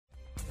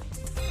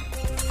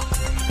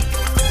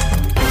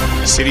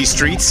city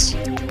streets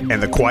and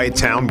the quiet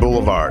town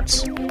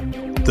boulevards.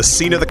 The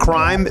scene of the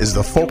crime is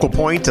the focal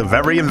point of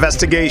every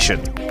investigation.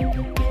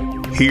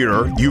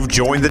 Here, you've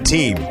joined the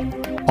team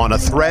on a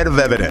thread of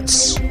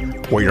evidence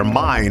where your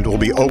mind will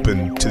be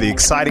open to the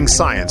exciting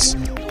science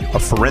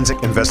of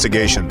forensic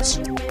investigations.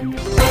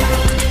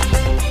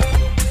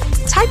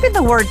 Type in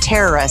the word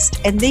terrorist,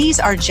 and these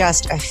are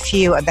just a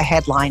few of the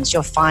headlines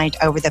you'll find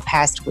over the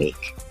past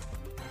week.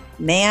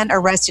 Man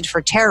arrested for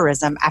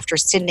terrorism after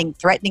sending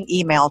threatening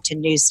email to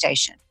news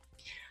station.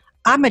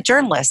 I'm a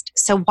journalist,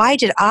 so why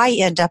did I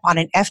end up on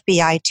an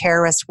FBI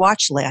terrorist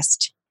watch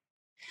list?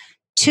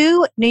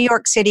 2 New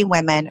York City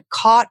women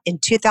caught in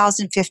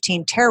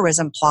 2015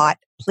 terrorism plot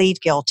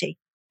plead guilty.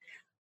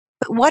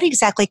 But what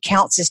exactly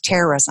counts as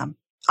terrorism?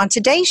 On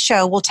today's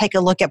show, we'll take a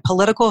look at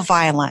political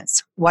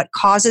violence, what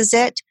causes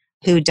it,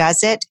 who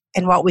does it,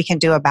 and what we can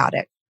do about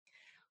it.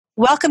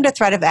 Welcome to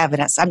Thread of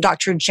Evidence. I'm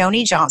Dr.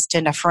 Joni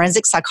Johnston, a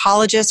forensic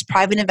psychologist,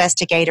 private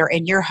investigator,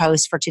 and your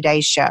host for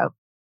today's show.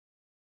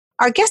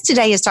 Our guest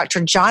today is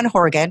Dr. John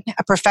Horgan,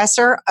 a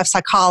professor of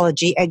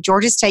psychology at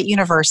Georgia State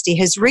University.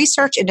 His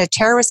research into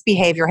terrorist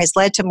behavior has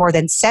led to more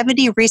than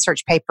 70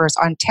 research papers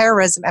on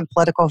terrorism and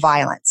political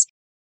violence.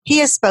 He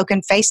has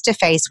spoken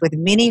face-to-face with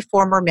many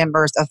former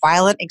members of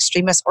violent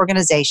extremist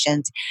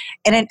organizations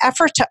in an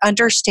effort to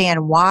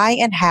understand why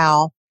and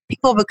how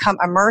people become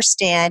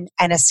immersed in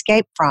and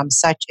escape from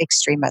such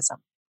extremism.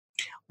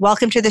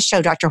 Welcome to the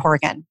show, Dr.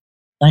 Horgan.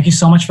 Thank you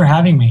so much for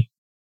having me.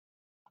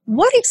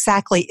 What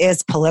exactly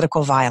is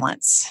political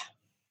violence?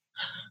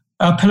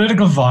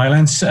 Political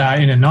violence,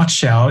 in a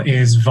nutshell,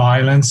 is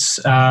violence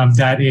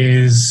that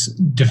is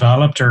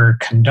developed or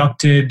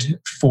conducted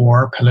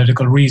for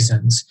political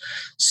reasons.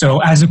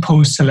 So as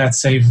opposed to,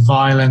 let's say,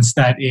 violence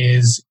that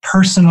is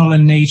personal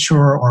in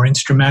nature or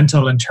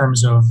instrumental in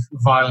terms of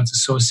violence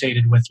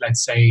associated with,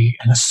 let's say,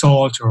 an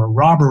assault or a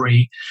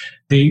robbery,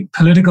 the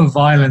political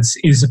violence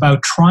is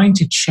about trying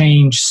to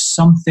change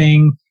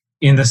something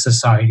in the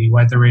society,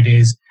 whether it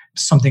is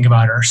something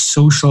about our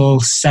social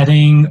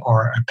setting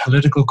or a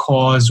political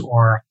cause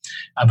or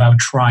about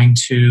trying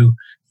to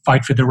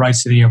fight for the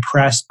rights of the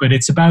oppressed, but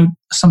it's about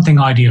something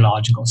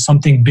ideological,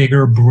 something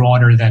bigger,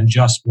 broader than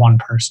just one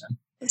person.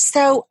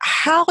 So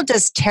how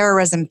does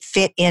terrorism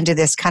fit into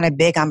this kind of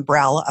big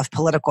umbrella of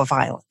political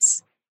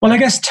violence? Well, I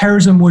guess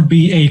terrorism would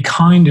be a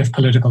kind of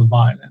political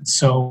violence.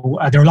 So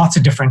there are lots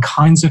of different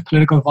kinds of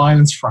political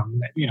violence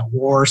from,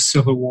 wars,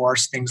 civil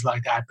wars, things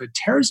like that. But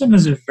terrorism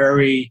is a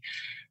very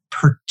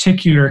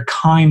particular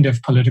kind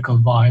of political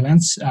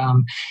violence.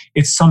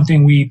 It's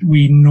something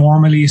we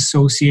normally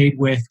associate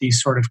with these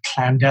sort of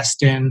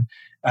clandestine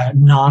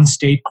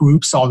non-state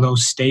groups, although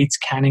states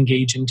can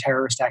engage in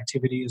terrorist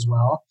activity as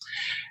well.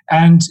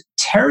 And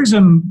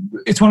terrorism,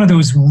 it's one of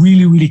those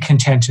really, really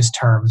contentious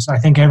terms. I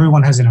think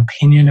everyone has an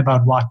opinion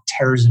about what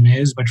terrorism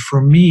is, but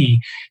for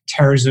me,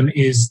 terrorism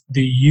is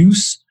the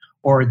use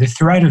or the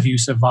threat of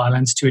use of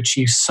violence to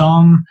achieve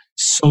some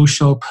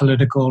social,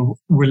 political,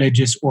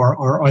 religious,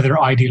 or other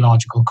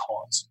ideological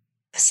cause.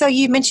 So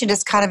you mentioned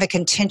it's kind of a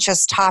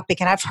contentious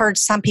topic, and I've heard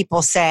some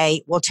people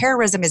say, well,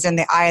 terrorism is in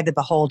the eye of the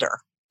beholder.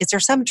 Is there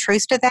some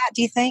truth to that,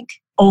 do you think?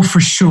 Oh, for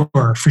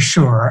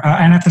sure.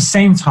 And at the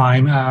same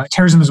time,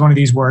 terrorism is one of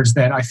these words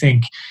that I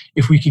think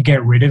if we could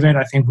get rid of it,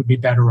 I think we'd be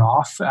better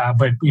off.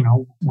 But,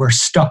 we're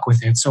stuck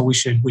with it, so we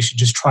should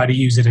just try to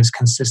use it as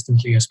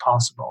consistently as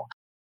possible.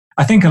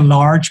 I think a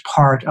large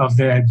part of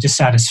the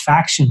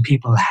dissatisfaction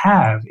people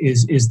have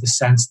is the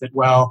sense that,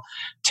 well,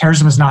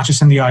 terrorism is not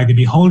just in the eye of the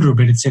beholder,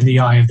 but it's in the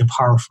eye of the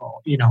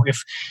powerful.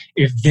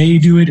 If they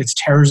do it, it's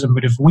terrorism.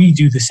 But if we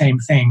do the same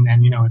thing,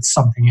 then, it's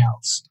something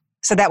else.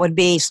 So that would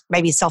be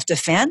maybe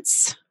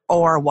self-defense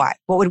or what?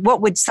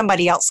 What would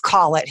somebody else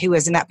call it who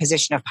is in that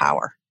position of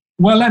power?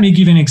 Well, let me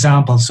give you an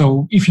example.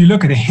 So if you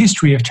look at the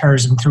history of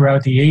terrorism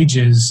throughout the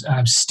ages,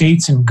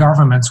 states and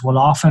governments will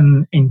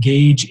often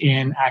engage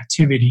in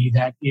activity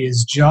that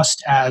is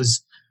just as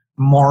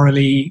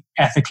morally,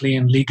 ethically,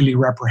 and legally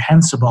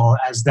reprehensible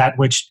as that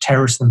which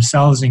terrorists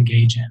themselves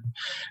engage in.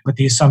 But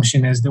the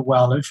assumption is that,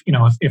 well,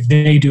 if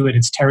they do it,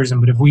 it's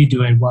terrorism. But if we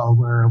do it, well,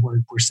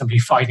 we're simply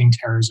fighting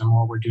terrorism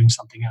or we're doing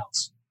something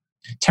else.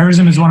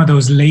 Terrorism is one of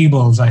those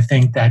labels, I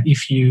think, that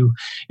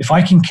if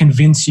I can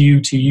convince you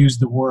to use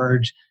the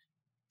word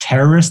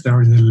terrorist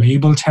or the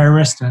label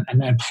terrorist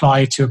and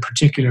apply it to a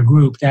particular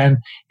group, then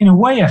in a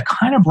way I've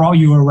kind of brought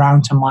you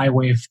around to my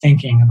way of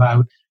thinking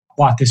about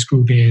what this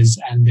group is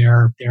and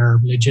their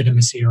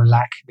legitimacy or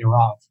lack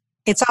thereof.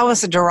 It's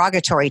almost a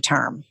derogatory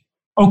term.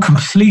 Oh,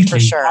 completely. For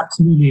sure.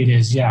 Absolutely it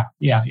is. Yeah.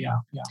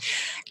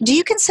 Do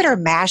you consider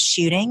mass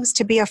shootings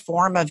to be a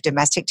form of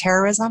domestic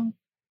terrorism?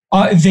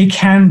 They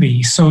can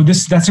be. So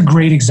that's a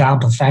great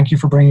example. Thank you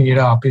for bringing it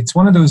up. It's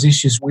one of those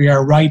issues. We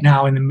are right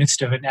now in the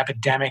midst of an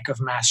epidemic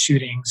of mass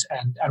shootings.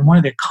 And one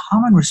of the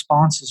common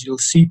responses you'll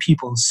see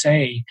people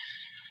say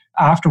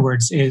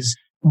afterwards is,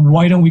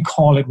 why don't we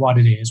call it what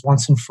it is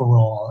once and for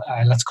all?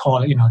 Let's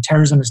call it,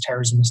 terrorism is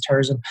terrorism is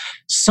terrorism.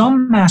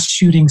 Some mass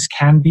shootings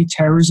can be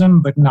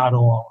terrorism, but not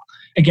all.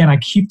 Again, I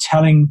keep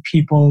telling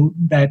people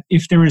that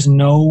if there is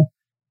no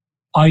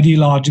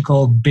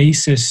ideological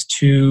basis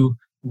to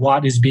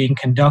what is being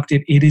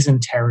conducted, it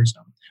isn't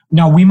terrorism.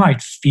 Now, we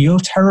might feel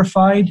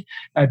terrified.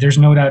 There's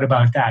no doubt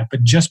about that.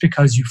 But just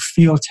because you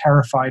feel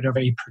terrified of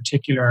a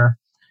particular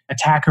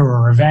attacker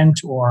or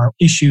event or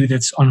issue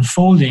that's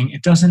unfolding,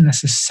 it doesn't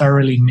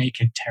necessarily make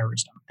it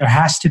terrorism. There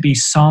has to be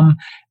some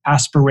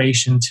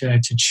aspiration to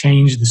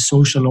change the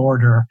social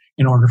order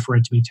in order for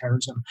it to be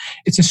terrorism.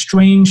 It's a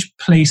strange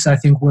place I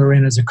think we're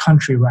in as a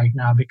country right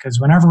now, because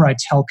whenever I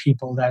tell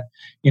people that,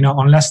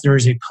 unless there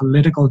is a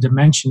political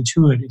dimension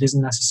to it, it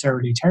isn't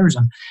necessarily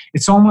terrorism,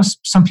 it's almost,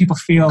 some people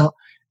feel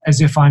as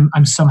if I'm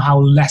somehow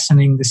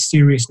lessening the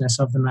seriousness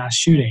of the mass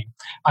shooting.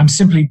 I'm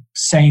simply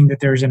saying that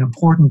there's an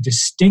important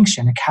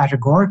distinction, a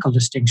categorical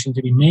distinction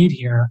to be made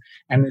here,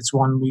 and it's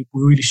one we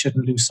really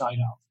shouldn't lose sight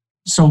of.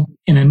 So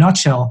in a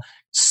nutshell,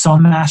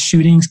 some mass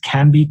shootings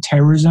can be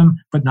terrorism,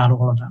 but not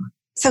all of them.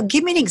 So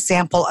give me an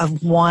example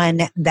of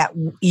one that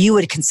you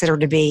would consider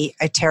to be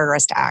a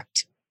terrorist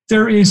act.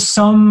 There is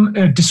some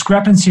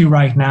discrepancy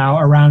right now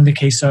around the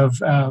case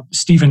of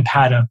Stephen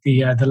Paddock,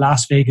 the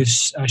Las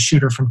Vegas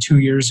shooter from 2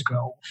 years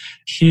ago.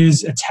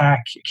 His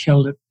attack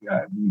killed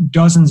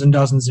dozens and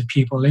dozens of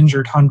people,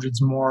 injured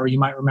hundreds more. You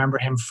might remember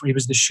him. He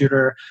was the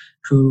shooter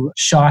who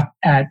shot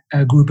at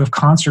a group of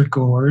concert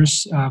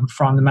goers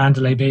from the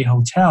Mandalay Bay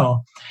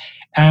Hotel.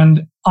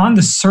 And on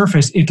the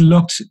surface, it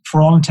looked,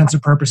 for all intents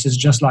and purposes,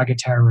 just like a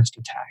terrorist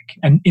attack,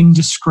 an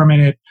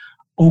indiscriminate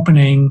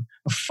opening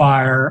of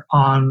fire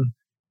on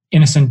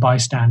innocent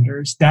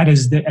bystanders. That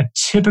is a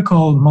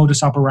typical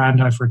modus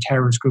operandi for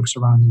terrorist groups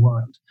around the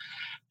world.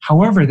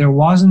 However, there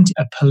wasn't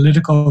a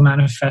political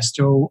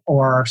manifesto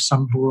or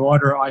some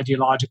broader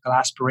ideological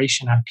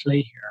aspiration at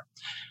play here.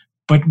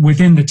 But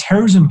within the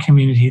terrorism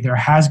community, there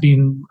has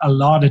been a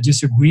lot of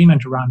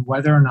disagreement around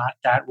whether or not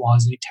that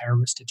was a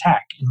terrorist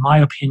attack. In my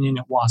opinion,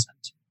 it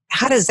wasn't.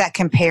 How does that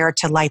compare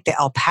to like the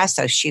El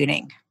Paso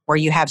shooting, where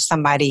you have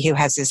somebody who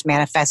has this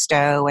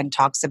manifesto and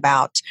talks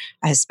about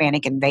a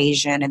Hispanic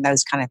invasion and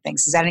those kind of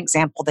things? Is that an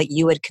example that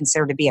you would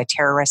consider to be a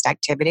terrorist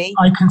activity?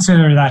 I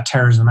consider that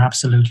terrorism,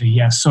 absolutely,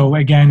 yes. So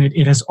again,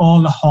 it has all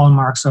the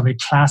hallmarks of a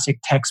classic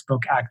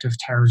textbook act of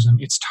terrorism.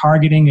 It's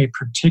targeting a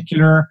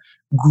particular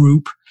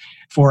group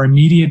for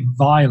immediate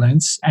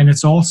violence, and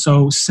it's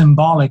also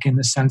symbolic in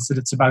the sense that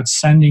it's about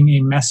sending a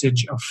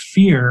message of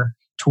fear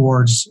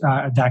towards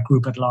that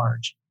group at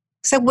large.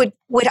 So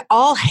would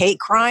all hate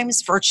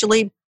crimes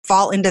virtually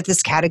fall into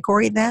this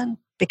category then?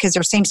 Because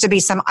there seems to be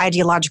some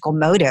ideological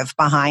motive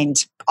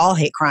behind all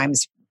hate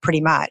crimes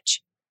pretty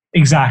much.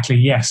 Exactly,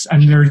 yes.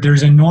 And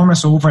there's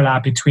enormous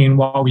overlap between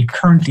what we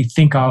currently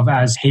think of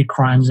as hate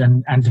crimes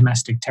and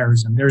domestic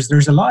terrorism.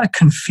 There's a lot of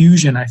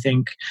confusion, I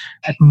think,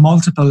 at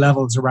multiple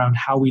levels around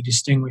how we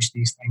distinguish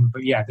these things.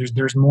 But yeah,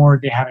 there's more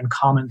they have in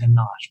common than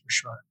not, for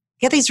sure.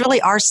 Yeah, these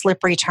really are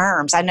slippery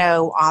terms. I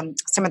know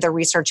some of the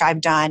research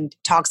I've done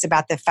talks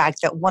about the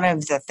fact that one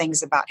of the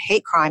things about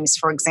hate crimes,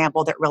 for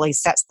example, that really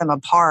sets them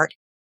apart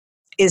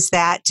is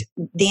that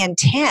the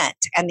intent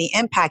and the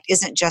impact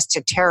isn't just to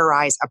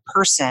terrorize a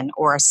person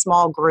or a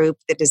small group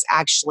that is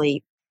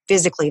actually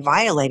physically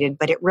violated,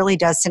 but it really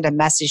does send a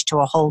message to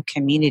a whole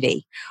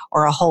community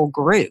or a whole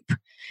group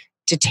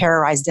to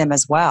terrorize them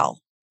as well.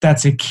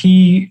 That's a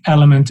key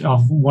element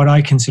of what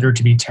I consider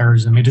to be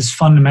terrorism. It is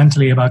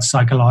fundamentally about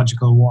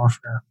psychological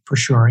warfare, for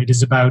sure. It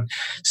is about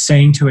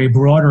saying to a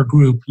broader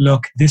group,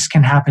 look, this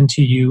can happen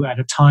to you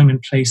at a time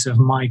and place of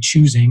my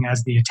choosing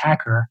as the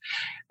attacker,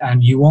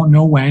 and you won't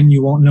know when,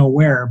 you won't know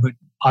where, but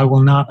I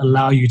will not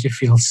allow you to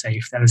feel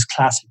safe. That is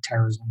classic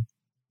terrorism.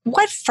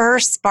 What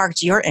first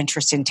sparked your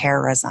interest in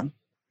terrorism?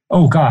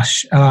 Oh,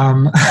 gosh.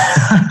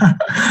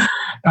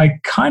 I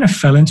kind of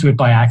fell into it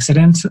by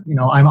accident.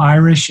 I'm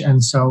Irish,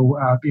 and so,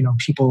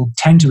 people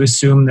tend to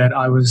assume that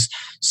I was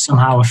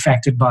somehow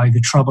affected by the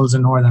Troubles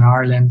in Northern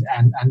Ireland,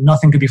 and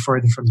nothing could be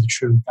further from the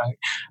truth.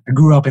 I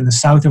grew up in the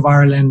south of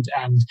Ireland,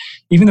 and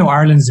even though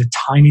Ireland is a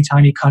tiny,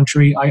 tiny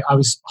country, I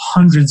was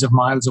hundreds of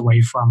miles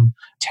away from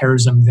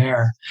terrorism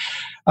there.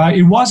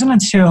 It wasn't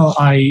until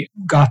I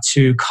got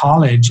to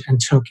college and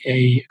took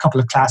a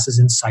couple of classes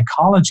in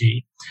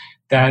psychology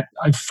that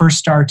I first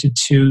started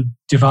to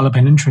develop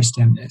an interest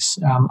in this.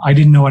 I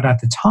didn't know it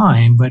at the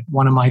time, but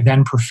one of my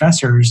then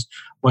professors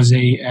was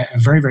a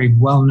very, very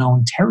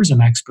well-known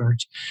terrorism expert.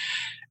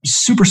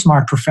 Super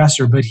smart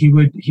professor, but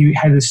he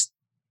had this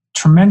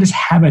tremendous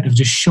habit of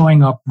just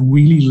showing up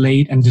really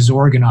late and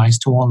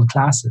disorganized to all the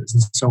classes.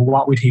 And so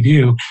what would he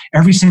do?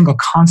 Every single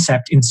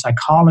concept in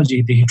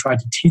psychology that he tried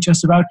to teach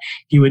us about,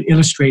 he would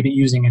illustrate it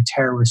using a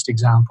terrorist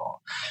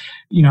example.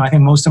 I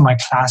think most of my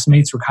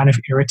classmates were kind of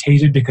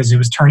irritated because it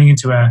was turning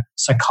into a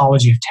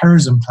psychology of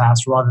terrorism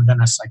class rather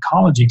than a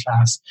psychology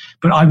class.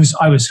 But I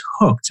was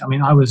hooked.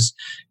 I was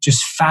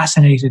just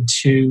fascinated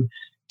to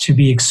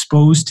be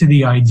exposed to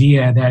the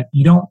idea that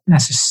you don't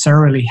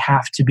necessarily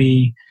have to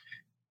be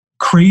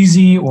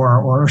crazy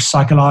or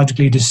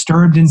psychologically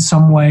disturbed in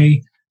some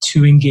way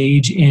to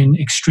engage in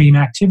extreme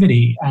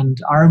activity. And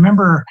I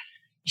remember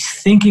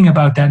thinking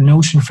about that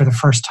notion for the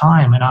first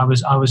time, and I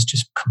was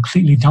just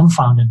completely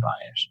dumbfounded by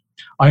it.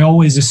 I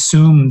always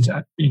assumed,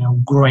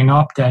 growing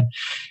up, that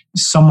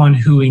someone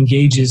who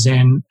engages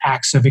in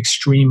acts of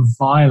extreme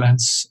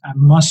violence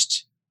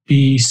must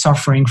be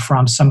suffering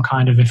from some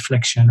kind of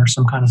affliction or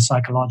some kind of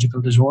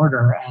psychological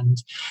disorder. And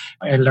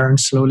I learned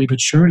slowly but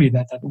surely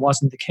that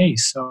wasn't the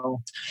case.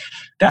 So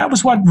that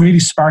was what really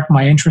sparked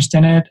my interest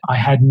in it. I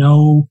had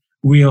no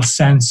real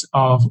sense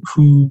of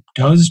who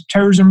does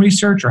terrorism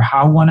research or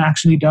how one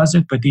actually does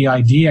it, but the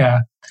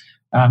idea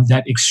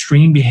that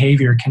extreme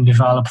behavior can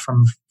develop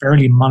from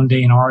fairly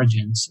mundane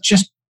origins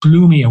just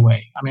blew me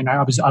away. I mean,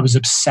 I was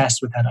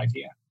obsessed with that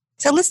idea.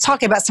 So let's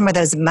talk about some of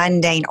those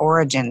mundane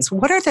origins.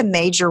 What are the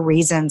major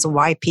reasons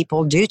why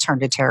people do turn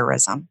to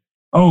terrorism?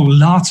 Oh,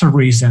 lots of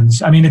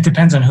reasons. I mean, it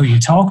depends on who you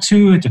talk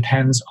to. It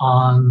depends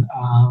on,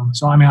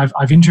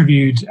 I've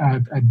interviewed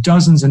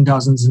dozens and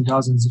dozens and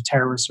dozens of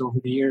terrorists over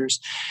the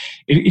years.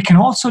 It can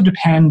also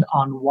depend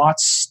on what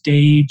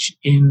stage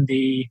in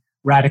the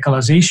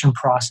radicalization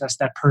process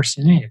that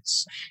person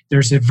is.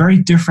 There's a very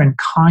different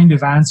kind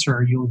of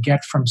answer you'll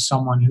get from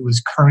someone who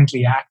is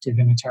currently active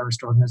in a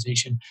terrorist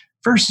organization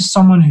versus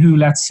someone who,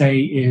 let's say,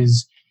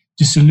 is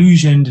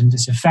disillusioned and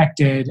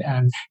disaffected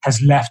and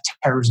has left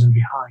terrorism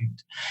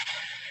behind.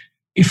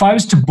 If I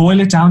was to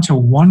boil it down to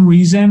one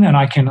reason, and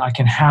I can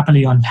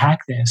happily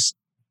unpack this,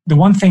 the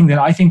one thing that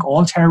I think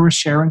all terrorists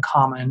share in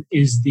common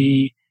is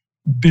the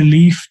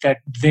belief that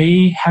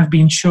they have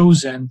been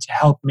chosen to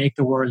help make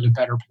the world a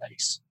better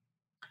place.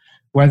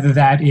 Whether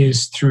that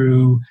is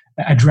through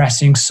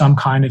addressing some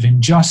kind of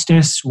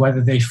injustice,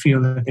 whether they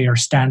feel that they are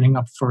standing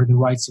up for the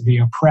rights of the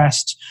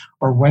oppressed,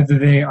 or whether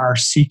they are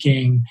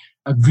seeking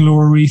a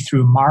glory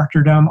through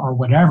martyrdom or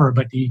whatever.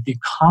 But the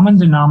common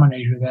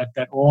denominator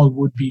that all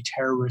would-be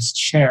terrorists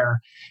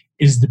share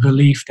is the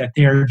belief that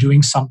they are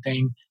doing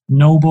something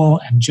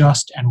noble and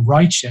just and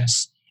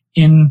righteous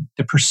in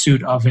the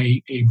pursuit of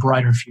a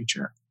brighter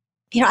future.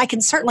 I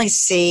can certainly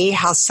see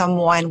how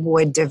someone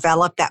would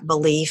develop that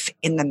belief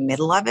in the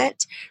middle of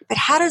it, but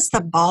how does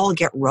the ball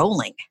get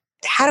rolling?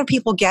 How do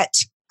people get,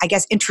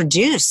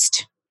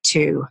 introduced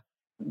to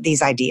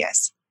these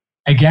ideas?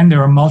 Again,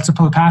 there are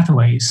multiple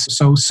pathways.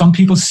 So some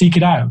people seek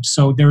it out.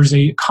 So there's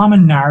a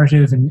common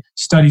narrative in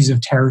studies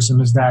of terrorism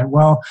is that,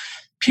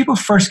 people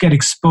first get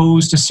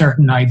exposed to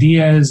certain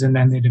ideas and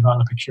then they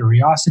develop a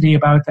curiosity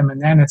about them.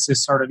 And then it's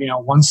this sort of,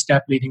 one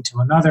step leading to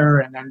another.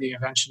 And then they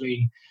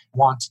eventually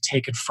want to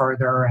take it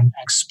further and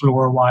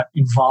explore what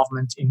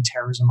involvement in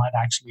terrorism might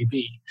actually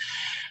be.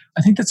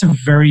 I think that's a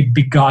very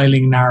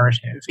beguiling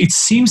narrative. It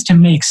seems to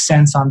make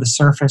sense on the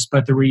surface,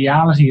 but the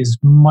reality is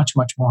much,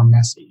 much more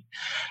messy.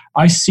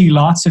 I see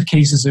lots of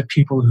cases of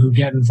people who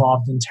get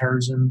involved in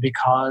terrorism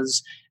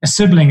because a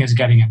sibling is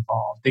getting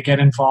involved. They get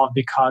involved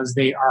because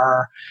they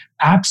are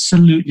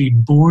absolutely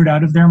bored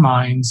out of their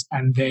minds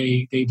and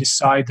they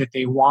decide that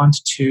they want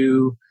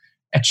to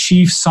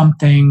achieve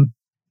something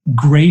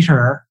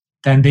greater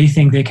than they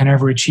think they can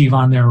ever achieve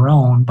on their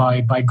own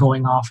by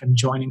going off and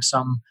joining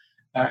some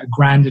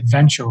grand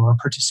adventure or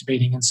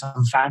participating in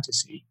some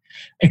fantasy.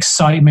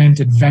 Excitement,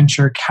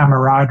 adventure,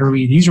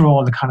 camaraderie, these are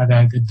all the kind of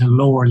the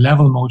lower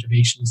level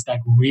motivations that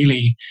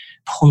really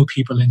pull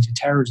people into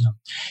terrorism.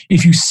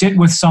 If you sit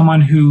with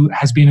someone who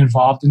has been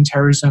involved in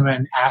terrorism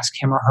and ask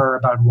him or her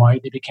about why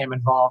they became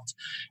involved,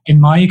 in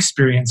my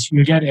experience,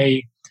 you get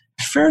a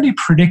fairly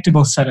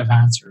predictable set of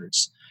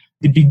answers.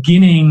 The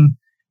beginning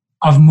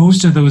of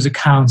most of those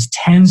accounts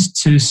tends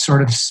to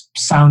sort of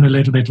sound a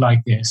little bit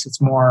like this.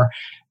 It's more,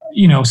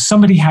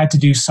 somebody had to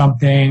do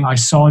something. I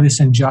saw this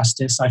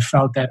injustice. I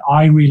felt that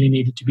I really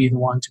needed to be the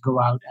one to go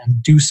out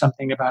and do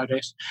something about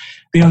it.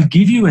 They'll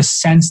give you a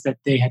sense that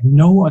they had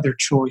no other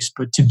choice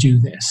but to do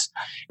this.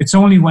 It's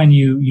only when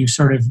you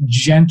sort of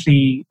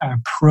gently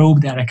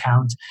probe that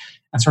account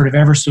and sort of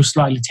ever so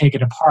slightly take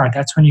it apart,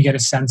 that's when you get a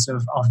sense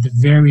of the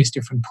various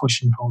different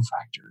push and pull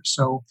factors.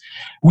 So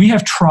we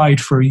have tried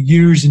for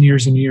years and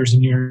years and years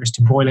and years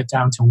to boil it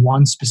down to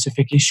one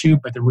specific issue,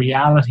 but the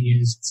reality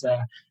is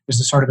there's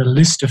a sort of a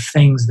list of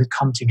things that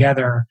come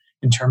together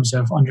in terms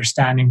of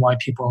understanding why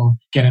people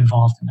get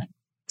involved in it.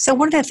 So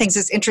one of the things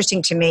that's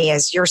interesting to me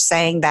is you're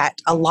saying that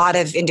a lot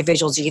of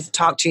individuals you've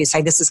talked to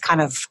say this is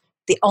kind of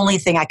the only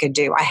thing I could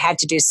do. I had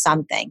to do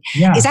something.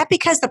 Yeah. Is that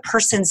because the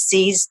person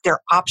sees their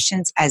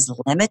options as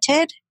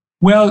limited?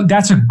 Well,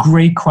 that's a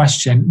great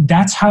question.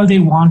 That's how they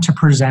want to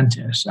present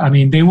it. I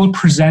mean, they will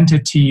present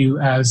it to you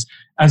as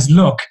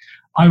look,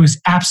 I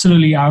was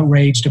absolutely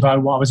outraged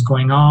about what was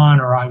going on,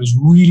 or I was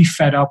really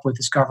fed up with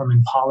this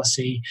government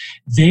policy.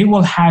 They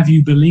will have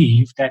you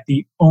believe that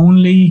the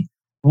only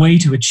way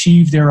to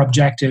achieve their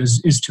objectives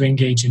is to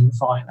engage in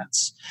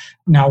violence.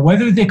 Now,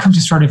 whether they come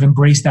to sort of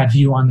embrace that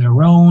view on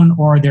their own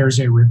or there's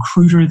a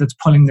recruiter that's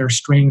pulling their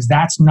strings,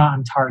 that's not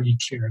entirely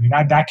clear. I mean,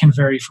 that can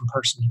vary from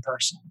person to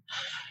person.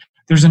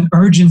 There's an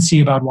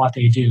urgency about what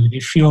they do. They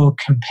feel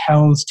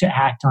compelled to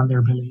act on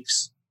their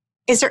beliefs.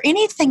 Is there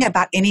anything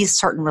about any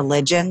certain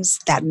religions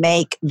that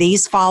make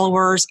these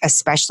followers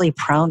especially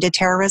prone to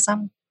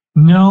terrorism?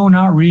 No,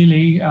 not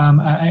really.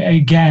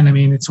 Again, I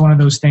mean, it's one of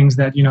those things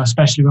that,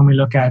 especially when we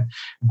look at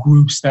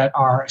groups that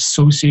are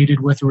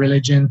associated with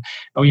religion,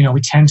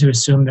 we tend to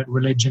assume that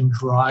religion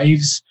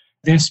drives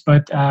this,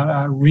 but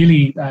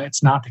really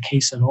it's not the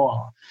case at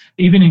all.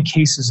 Even in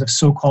cases of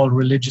so-called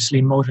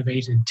religiously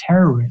motivated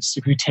terrorists,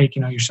 if you take,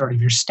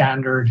 your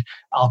standard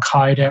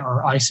Al-Qaeda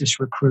or ISIS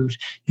recruit,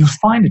 you'll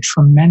find a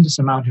tremendous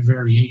amount of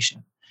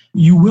variation.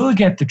 You will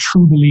get the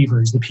true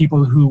believers, the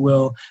people who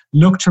will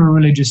look to a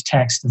religious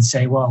text and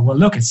say, well,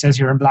 look, it says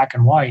here in black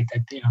and white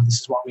that,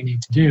 this is what we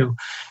need to do.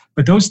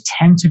 But those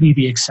tend to be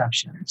the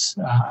exceptions.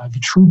 The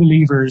true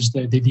believers,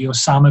 the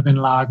Osama bin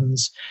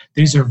Ladens,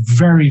 these are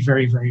very,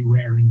 very, very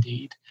rare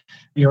indeed.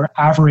 Your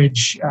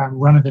average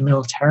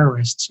run-of-the-mill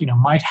terrorists,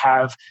 might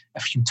have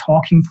a few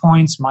talking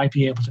points, might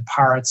be able to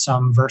parrot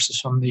some verses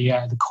from the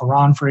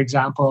Quran, for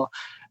example,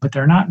 but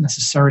they're not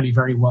necessarily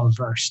very well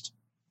versed.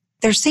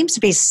 There seems to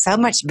be so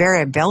much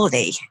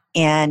variability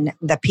in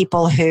the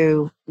people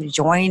who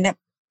join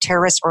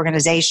terrorist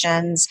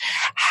organizations.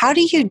 How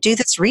do you do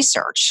this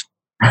research?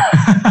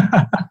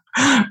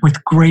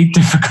 With great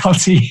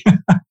difficulty.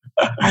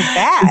 I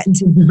bet.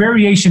 The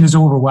variation is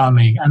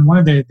overwhelming. And one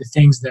of the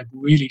things that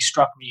really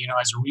struck me,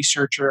 as a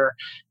researcher,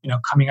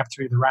 coming up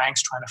through the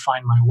ranks, trying to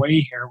find my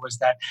way here, was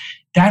that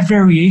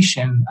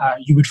variation,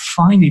 you would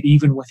find it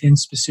even within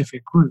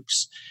specific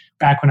groups.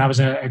 Back when I was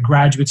a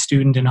graduate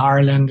student in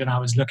Ireland and I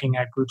was looking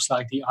at groups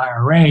like the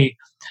IRA,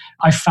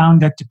 I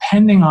found that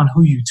depending on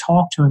who you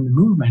talk to in the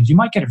movement, you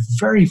might get a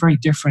very, very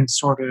different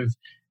sort of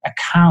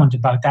account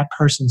about that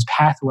person's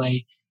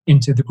pathway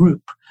into the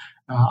group.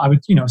 I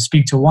would,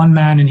 speak to one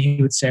man and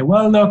he would say,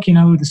 well, look,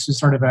 this is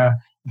sort of a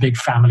big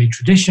family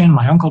tradition.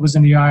 My uncle was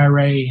in the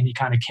IRA and he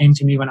kind of came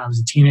to me when I was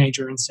a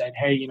teenager and said,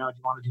 hey, do you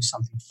want to do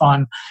something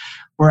fun?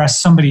 Whereas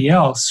somebody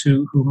else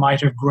who might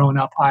have grown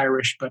up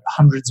Irish but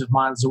hundreds of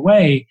miles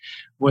away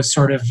was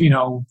sort of,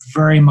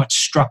 very much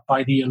struck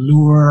by the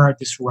allure,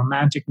 this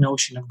romantic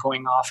notion of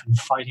going off and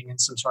fighting in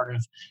some sort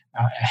of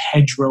a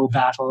hedgerow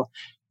battle.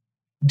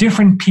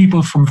 Different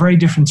people from very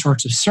different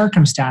sorts of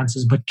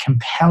circumstances, but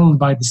compelled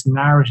by this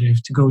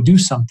narrative to go do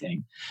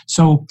something.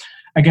 So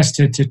I guess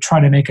to try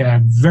to make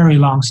a very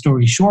long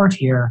story short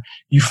here,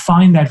 you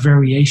find that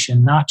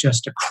variation not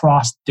just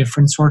across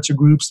different sorts of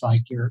groups,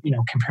 like you're,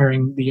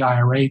 comparing the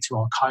IRA to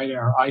Al-Qaeda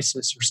or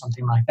ISIS or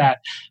something like that,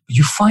 but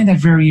you find that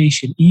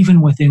variation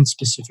even within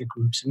specific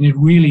groups. And it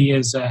really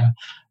is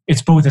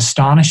it's both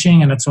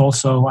astonishing and it's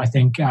also, I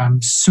think,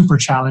 super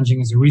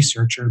challenging as a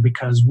researcher,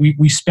 because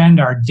we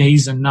spend our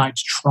days and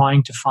nights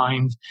trying to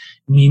find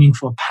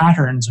meaningful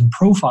patterns and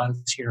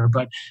profiles here,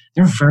 but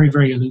they're very,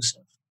 very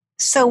elusive.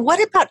 So what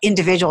about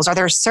individuals? Are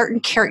there certain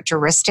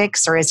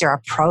characteristics or is there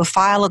a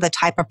profile of the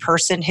type of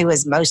person who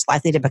is most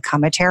likely to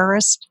become a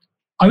terrorist?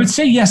 I would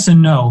say yes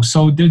and no.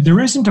 So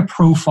there isn't a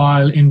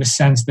profile in the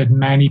sense that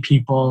many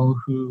people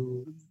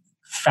who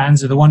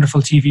fans of the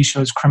wonderful TV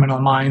shows Criminal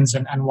Minds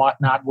and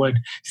whatnot would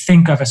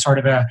think of as sort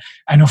of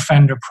an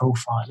offender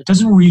profile. It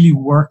doesn't really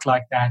work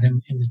like that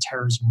in the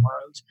terrorism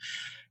world.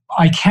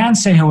 I can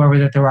say, however,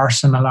 that there are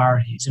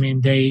similarities. I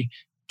mean, they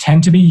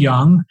tend to be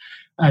young.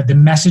 The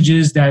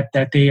messages that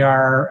they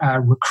are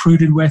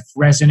recruited with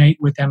resonate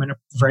with them in a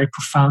very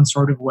profound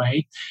sort of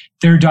way.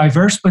 They're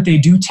diverse, but they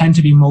do tend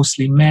to be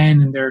mostly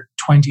men in their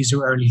 20s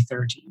or early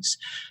 30s.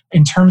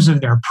 In terms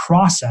of their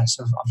process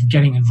of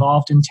getting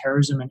involved in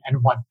terrorism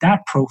and what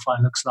that profile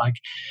looks like,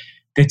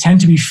 they tend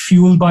to be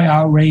fueled by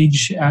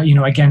outrage,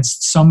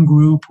 against some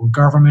group or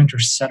government or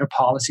set of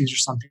policies or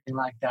something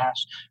like that.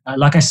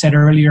 Like I said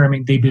earlier, I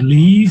mean, they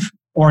believe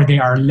or they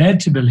are led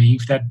to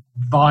believe that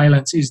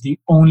violence is the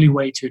only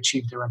way to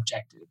achieve their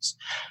objectives.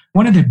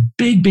 One of the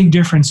big, big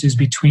differences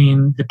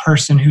between the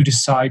person who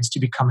decides to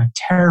become a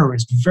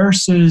terrorist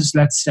versus,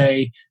 let's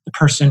say, the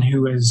person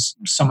who is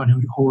someone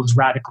who holds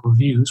radical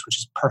views, which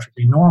is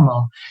perfectly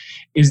normal,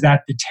 is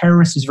that the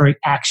terrorist is very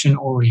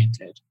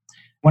action-oriented.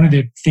 One of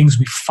the things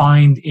we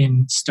find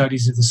in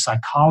studies of the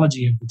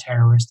psychology of the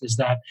terrorist is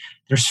that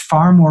there's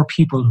far more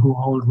people who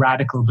hold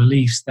radical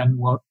beliefs than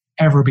will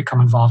ever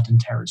become involved in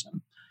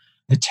terrorism.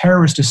 The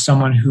terrorist is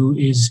someone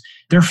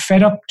they're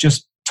fed up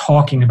just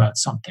talking about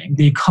something.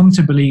 They come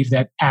to believe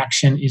that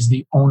action is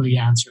the only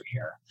answer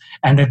here,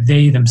 and that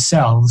they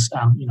themselves,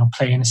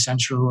 play an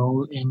essential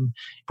role in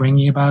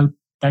bringing about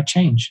that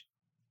change.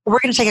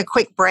 We're going to take a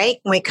quick break.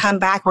 When we come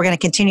back, we're going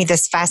to continue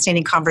this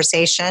fascinating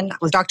conversation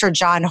with Dr.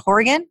 John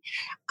Horgan.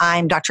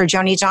 I'm Dr.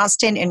 Joni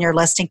Johnston, and you're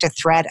listening to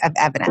Thread of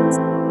Evidence.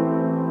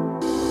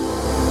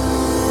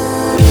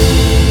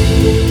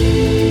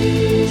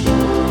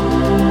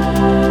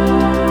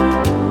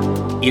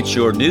 It's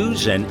your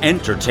news and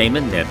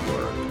entertainment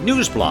network.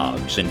 News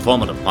blogs,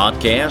 informative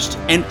podcasts,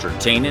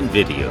 entertaining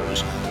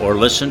videos, or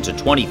listen to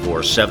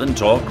 24/7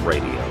 Talk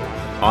Radio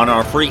on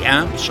our free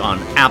apps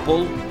on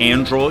Apple,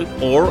 Android,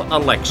 or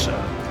Alexa.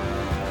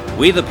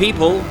 We the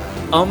people,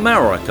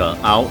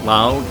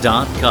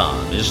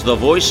 AmericaOutloud.com is the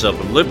voice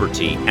of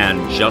liberty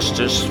and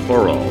justice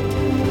for all.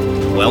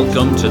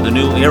 Welcome to the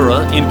new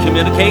era in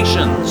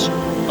communications.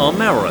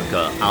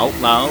 America Out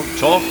Loud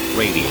Talk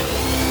Radio.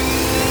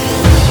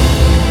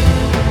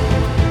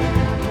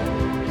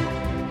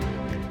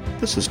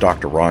 This is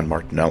Dr. Ron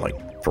Martinelli,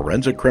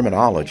 forensic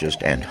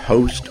criminologist and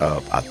host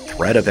of A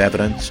Thread of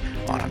Evidence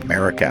on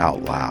America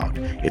Out Loud.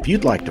 If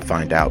you'd like to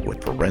find out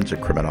what forensic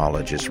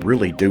criminologists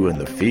really do in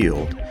the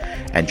field,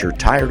 and you're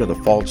tired of the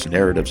false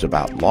narratives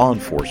about law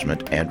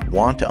enforcement and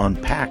want to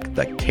unpack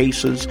the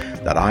cases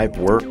that I've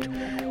worked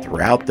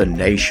throughout the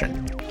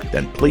nation,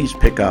 then please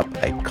pick up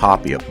a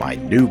copy of my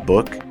new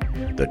book,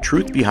 The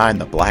Truth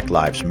Behind the Black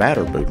Lives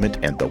Matter Movement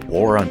and the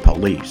War on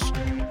Police,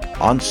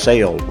 on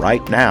sale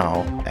right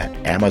now at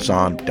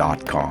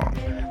Amazon.com.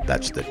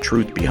 That's The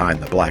Truth Behind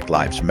the Black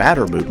Lives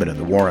Matter Movement and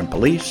the War on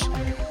Police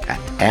at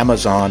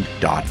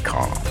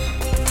Amazon.com.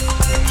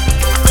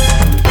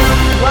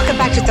 Welcome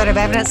back to Thread of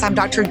Evidence. I'm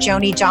Dr.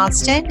 Joni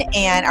Johnston,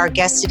 and our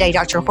guest today,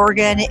 Dr.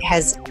 Horgan,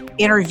 has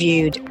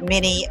interviewed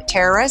many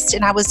terrorists,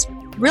 and I was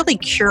really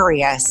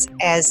curious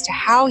as to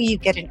how you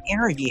get an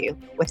interview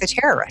with a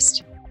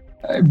terrorist.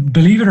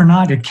 Believe it or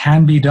not, it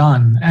can be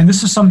done. And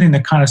this is something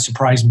that kind of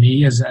surprised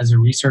me as a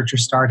researcher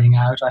starting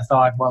out. I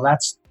thought, well,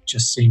 that's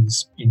just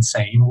seems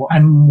insane.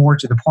 And more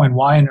to the point,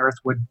 why on earth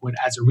would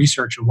as a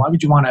researcher, why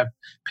would you want to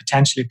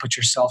potentially put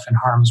yourself in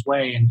harm's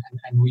way and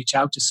reach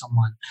out to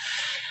someone?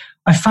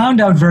 I found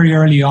out very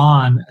early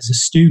on as a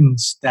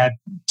student that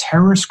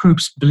terrorist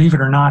groups, believe it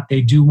or not,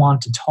 they do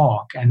want to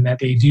talk, and that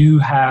they do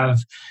have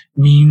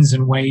means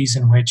and ways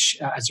in which,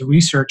 as a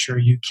researcher,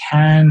 you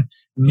can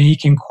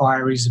make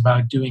inquiries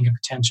about doing a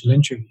potential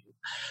interview.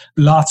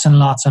 Lots and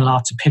lots and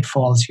lots of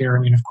pitfalls here. I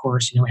mean, of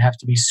course, we have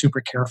to be super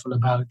careful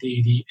about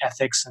the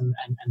ethics and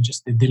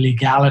just the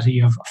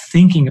legality of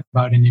thinking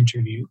about an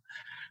interview.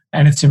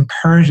 And it's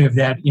imperative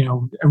that,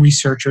 a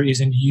researcher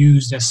isn't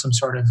used as some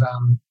sort of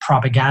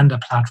propaganda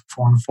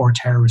platform for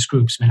terrorist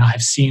groups. I mean,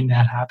 I've seen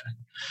that happen.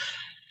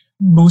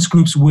 Most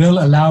groups will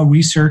allow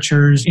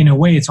researchers, in a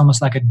way, it's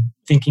almost like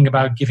thinking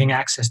about giving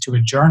access to a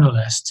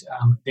journalist.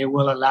 They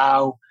will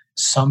allow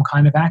some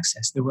kind of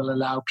access. They will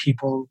allow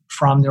people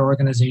from their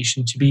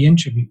organization to be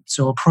interviewed.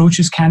 So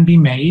approaches can be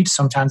made.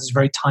 Sometimes it's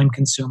very time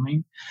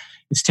consuming.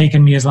 It's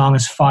taken me as long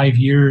as 5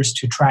 years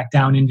to track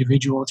down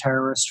individual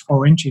terrorists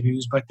for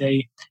interviews, but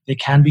they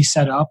can be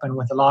set up, and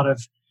with a lot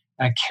of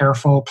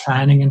careful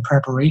planning and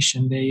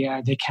preparation,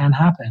 they can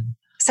happen.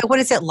 So what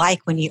is it like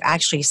when you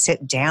actually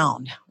sit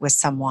down with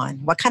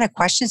someone? What kind of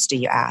questions do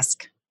you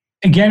ask?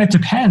 Again, it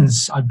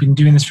depends. I've been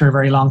doing this for a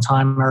very long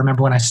time. I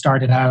remember when I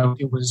started out,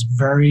 it was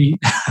very,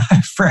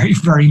 very,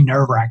 very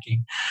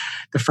nerve-wracking.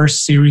 The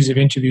first series of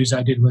interviews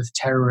I did with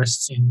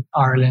terrorists in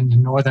Ireland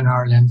and Northern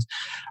Ireland,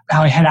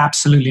 I had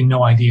absolutely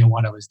no idea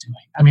what I was doing.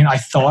 I mean, I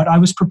thought I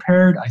was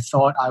prepared. I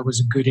thought I was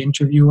a good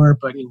interviewer,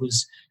 but it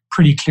was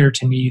pretty clear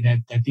to me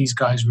that these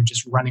guys were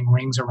just running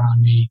rings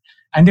around me,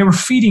 and they were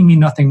feeding me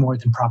nothing more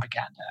than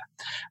propaganda.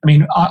 I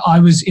mean, I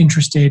was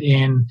interested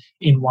in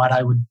what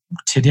I would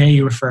today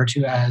refer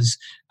to as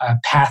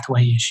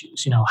pathway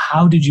issues.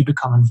 How did you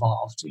become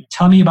involved?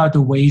 Tell me about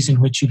the ways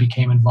in which you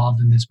became involved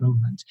in this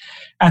movement.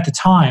 At the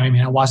time, I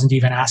mean, I wasn't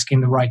even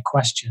asking the right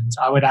questions.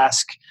 I would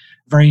ask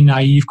very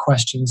naive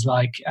questions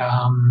like,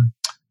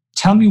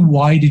 tell me,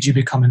 why did you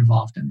become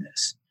involved in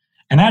this?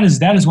 And that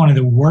is one of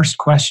the worst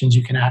questions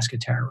you can ask a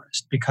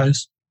terrorist,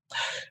 because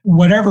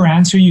whatever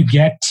answer you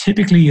get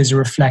typically is a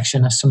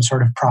reflection of some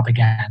sort of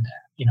propaganda.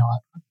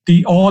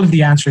 All of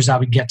the answers I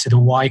would get to the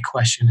why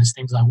question is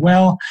things like,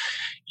 well,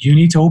 you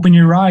need to open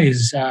your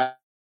eyes.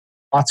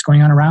 What's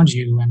going on around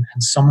you? And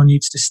someone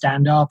needs to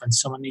stand up, and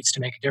someone needs to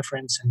make a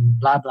difference, and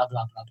blah, blah,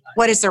 blah, blah, blah.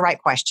 What is the right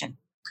question?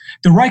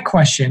 The right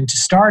question to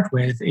start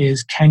with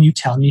is, can you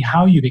tell me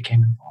how you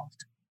became involved?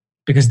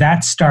 Because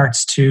that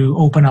starts to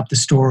open up the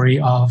story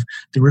of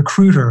the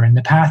recruiter and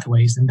the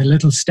pathways and the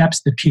little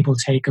steps that people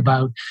take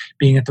about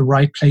being at the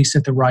right place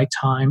at the right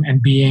time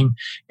and being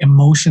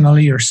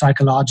emotionally or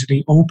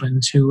psychologically open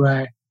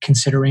to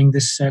considering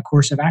this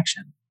course of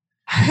action.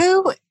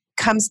 Who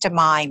comes to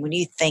mind when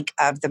you think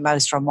of the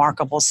most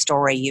remarkable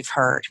story you've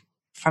heard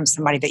from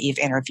somebody that you've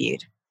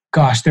interviewed?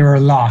 Gosh, there are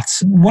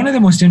lots. One of the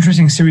most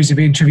interesting series of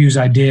interviews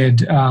I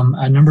did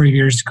a number of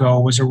years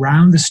ago was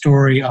around the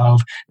story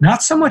of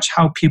not so much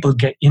how people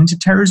get into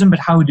terrorism, but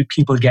how do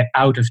people get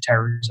out of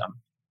terrorism.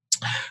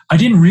 I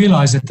didn't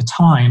realize at the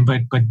time,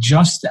 but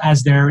just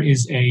as there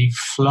is a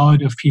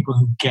flood of people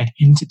who get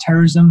into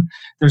terrorism,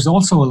 there's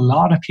also a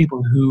lot of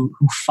people who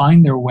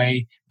find their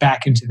way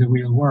back into the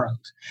real world.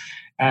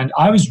 And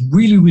I was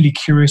really, really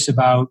curious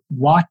about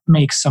what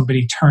makes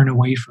somebody turn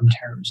away from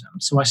terrorism.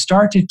 So I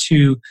started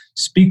to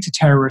speak to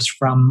terrorists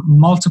from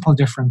multiple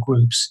different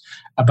groups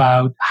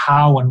about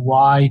how and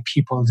why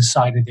people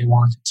decided they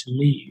wanted to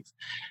leave.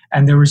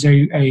 And there was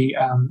a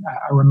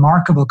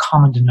remarkable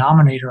common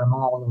denominator among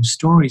all those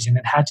stories, and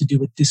it had to do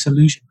with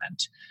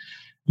disillusionment.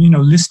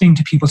 Listening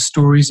to people's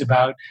stories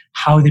about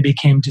how they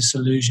became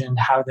disillusioned,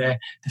 how the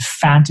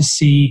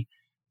fantasy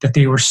that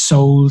they were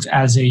sold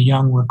as a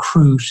young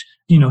recruit,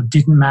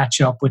 didn't match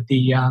up with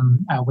the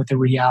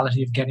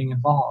reality of getting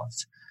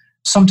involved.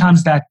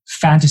 Sometimes that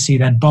fantasy,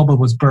 that bubble,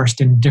 was burst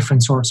in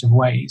different sorts of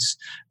ways.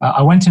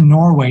 I went to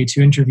Norway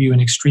to interview an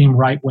extreme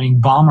right-wing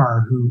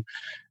bomber who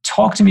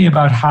talked to me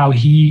about how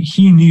he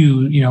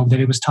knew, that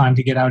it was time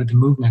to get out of the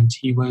movement.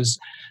 He was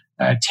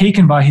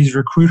taken by his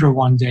recruiter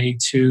one day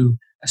to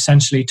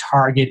essentially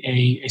target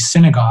a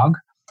synagogue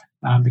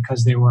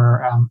because they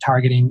were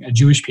targeting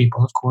Jewish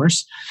people, of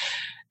course.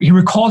 He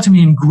recalled to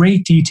me in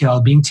great detail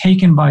being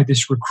taken by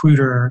this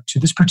recruiter to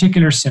this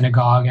particular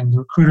synagogue, and the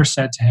recruiter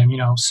said to him,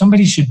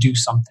 somebody should do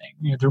something.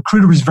 The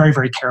recruiter was very,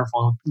 very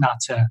careful not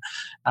to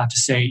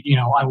say,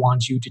 I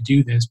want you to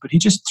do this, but he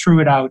just threw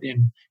it out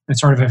in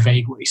sort of a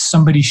vague way.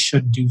 Somebody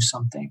should do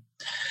something.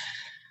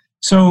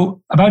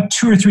 So about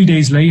 2 or 3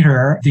 days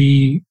later,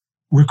 the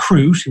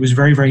recruit, who was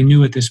very, very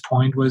new at this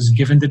point, was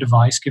given the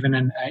device, given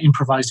an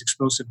improvised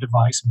explosive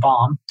device,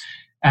 bomb,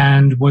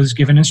 and was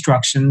given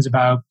instructions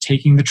about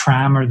taking the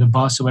tram or the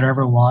bus or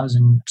whatever it was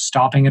and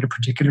stopping at a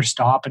particular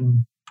stop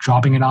and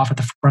dropping it off at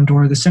the front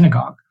door of the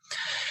synagogue.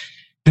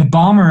 The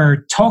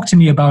bomber talked to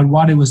me about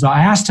what it was.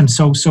 I asked him,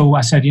 so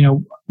I said,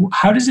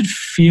 how does it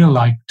feel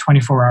like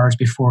 24 hours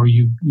before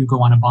you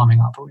go on a bombing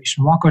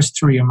operation? What goes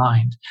through your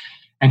mind?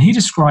 And he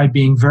described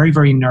being very,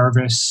 very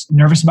nervous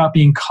about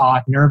being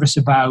caught, nervous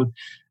about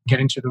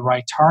getting to the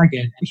right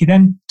target. He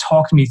then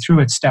talked me through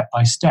it step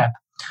by step.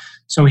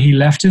 So he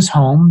left his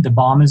home, the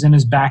bomb is in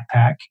his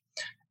backpack.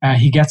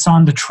 He gets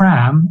on the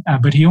tram,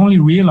 but he only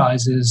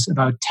realizes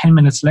about 10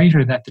 minutes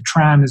later that the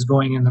tram is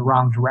going in the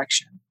wrong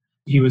direction.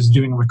 He was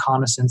doing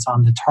reconnaissance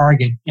on the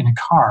target in a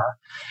car.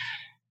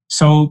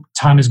 So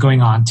time is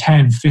going on,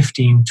 10,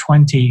 15,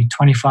 20,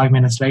 25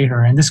 minutes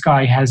later, and this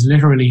guy has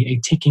literally a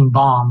ticking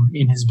bomb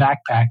in his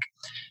backpack.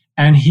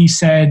 And he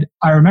said,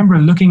 I remember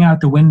looking out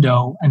the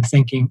window and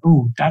thinking,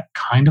 ooh, that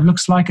kind of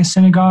looks like a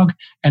synagogue.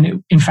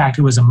 And in fact,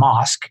 it was a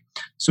mosque.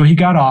 So he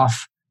got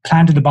off,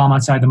 planted the bomb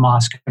outside the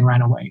mosque, and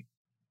ran away.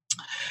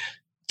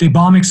 The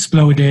bomb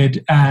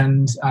exploded,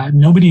 and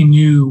nobody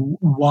knew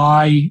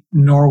why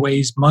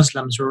Norway's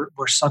Muslims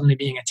were suddenly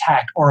being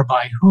attacked or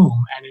by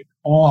whom. And it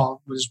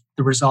all was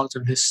the result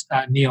of this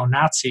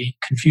neo-Nazi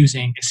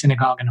confusing a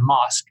synagogue and a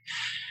mosque.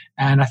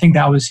 And I think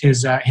that was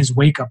his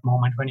wake-up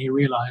moment when he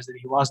realized that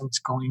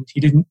he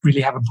didn't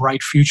really have a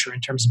bright future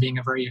in terms of being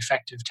a very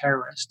effective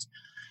terrorist.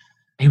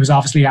 He was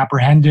obviously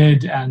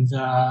apprehended and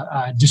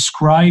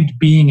described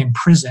being in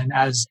prison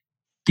as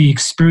the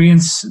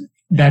experience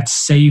that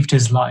saved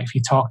his life. He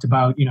talked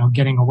about,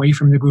 getting away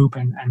from the group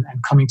and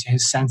coming to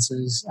his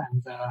senses,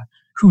 and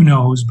who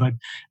knows, but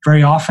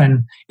very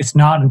often it's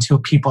not until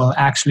people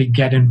actually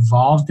get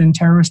involved in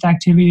terrorist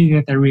activity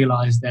that they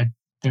realize that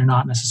they're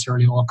not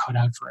necessarily all cut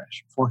out for it,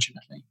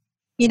 fortunately.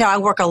 I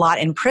work a lot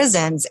in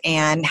prisons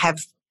and have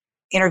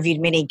interviewed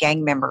many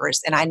gang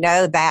members, and I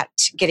know that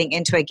getting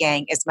into a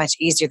gang is much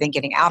easier than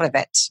getting out of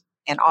it.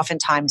 And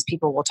oftentimes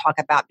people will talk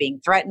about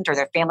being threatened or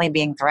their family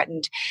being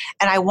threatened.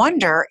 And I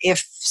wonder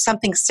if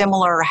something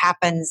similar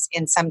happens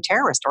in some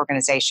terrorist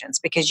organizations,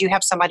 because you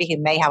have somebody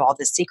who may have all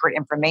this secret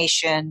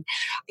information,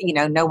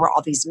 know where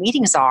all these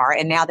meetings are,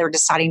 and now they're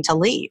deciding to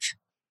leave.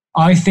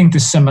 I think the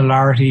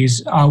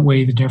similarities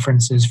outweigh the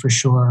differences for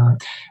sure.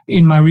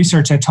 In my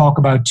research, I talk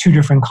about two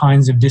different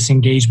kinds of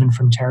disengagement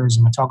from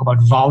terrorism. I talk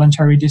about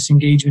voluntary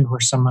disengagement, where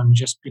someone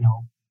just,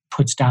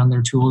 puts down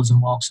their tools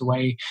and walks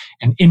away,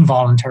 and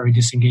involuntary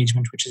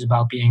disengagement, which is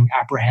about being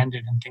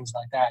apprehended and things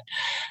like that.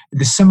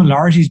 The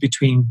similarities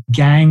between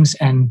gangs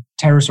and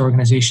terrorist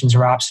organizations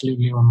are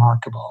absolutely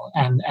remarkable.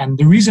 And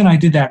the reason I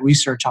did that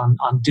research on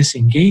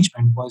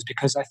disengagement was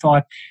because I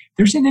thought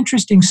there's an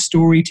interesting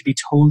story to be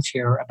told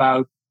here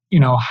about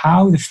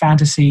how the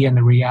fantasy and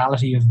the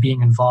reality of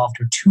being involved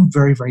are two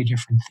very, very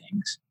different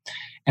things.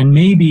 And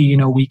maybe,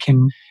 we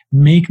can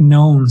make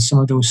known some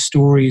of those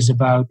stories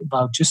about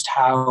just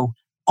how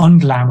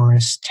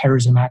unglamorous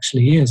terrorism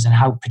actually is and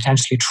how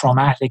potentially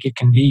traumatic it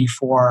can be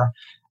for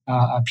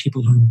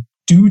people who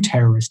do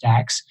terrorist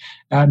acts.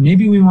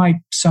 Maybe we might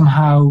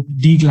somehow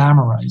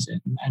de-glamorize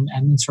it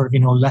and sort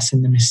of,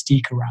 lessen the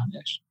mystique around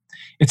it.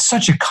 It's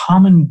such a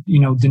common,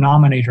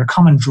 denominator,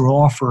 common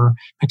draw for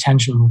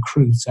potential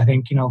recruits. I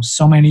think,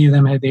 so many of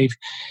them,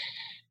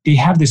 they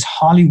have this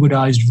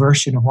Hollywoodized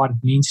version of what it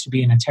means to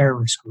be in a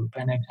terrorist group.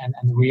 And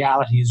the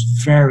reality is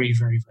very,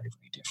 very, very,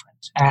 very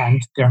different.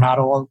 And they're not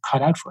all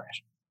cut out for it.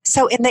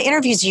 So in the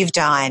interviews you've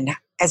done,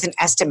 as an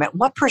estimate,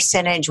 what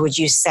percentage would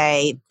you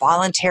say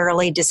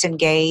voluntarily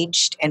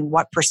disengaged and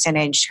what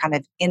percentage kind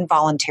of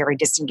involuntary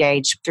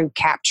disengaged through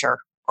capture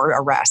or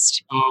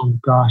arrest? Oh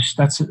gosh,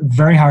 that's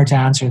very hard to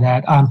answer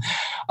that.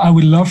 I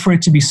would love for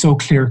it to be so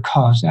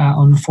clear-cut.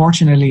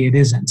 Unfortunately, it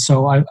isn't.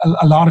 So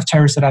a lot of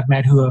terrorists that I've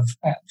met who have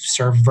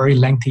served very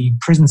lengthy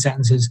prison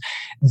sentences,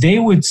 they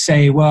would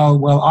say,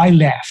 well, I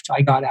left,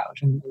 I got out.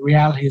 And the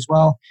reality is,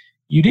 well,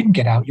 you didn't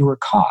get out, you were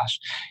caught.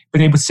 But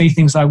they would say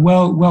things like,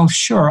 well,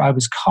 sure, I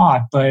was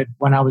caught, but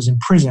when I was in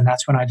prison,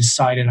 that's when I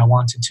decided I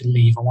wanted to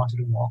leave. I wanted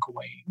to walk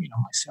away,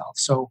 myself.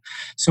 So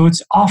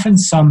it's often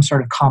some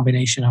sort of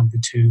combination of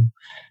the two.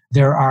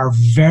 There are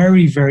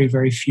very, very,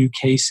 very few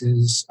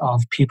cases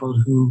of people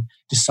who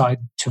decide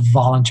to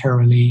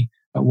voluntarily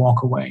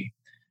walk away.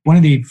 One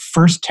of the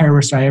first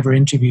terrorists I ever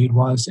interviewed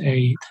was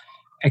a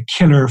a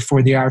killer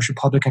for the Irish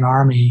Republican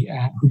Army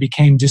who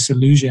became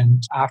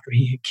disillusioned after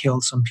he had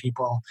killed some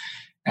people,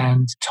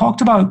 and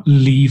talked about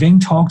leaving,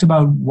 talked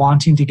about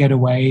wanting to get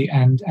away.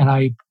 And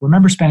I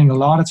remember spending a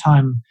lot of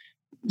time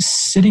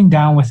sitting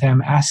down with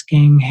him,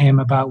 asking him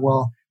about,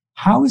 well,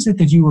 how is it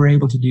that you were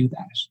able to do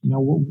that?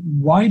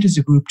 Why does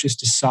a group just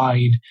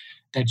decide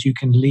that you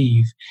can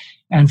leave?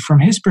 And from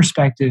his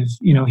perspective,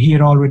 he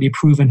had already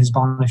proven his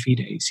bona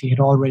fides. He had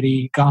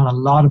already gotten a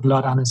lot of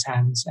blood on his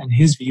hands, and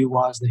his view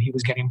was that he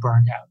was getting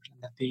burned out,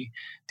 and that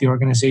the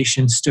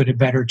organization stood a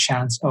better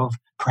chance of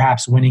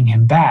perhaps winning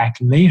him back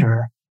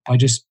later by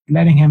just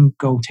letting him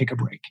go take a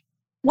break.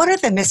 What are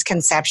the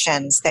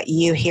misconceptions that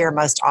you hear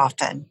most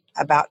often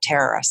about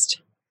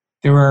terrorists?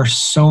 There are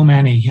so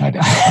many. I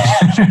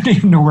don't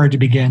even know where to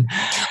begin.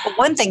 Well,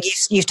 one thing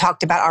you've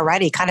talked about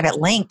already, kind of at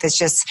length, is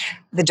just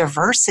the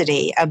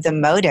diversity of the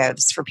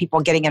motives for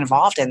people getting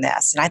involved in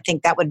this. And I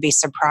think that would be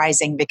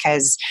surprising,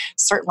 because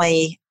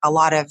certainly a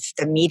lot of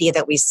the media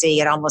that we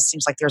see, it almost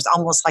seems like there's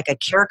almost like a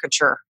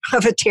caricature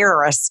of a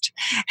terrorist,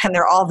 and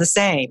they're all the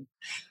same.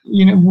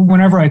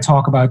 Whenever I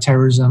talk about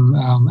terrorism,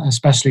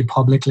 especially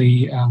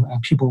publicly,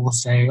 people will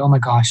say, oh my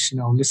gosh,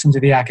 listen to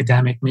the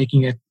academic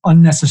making it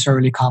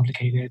unnecessarily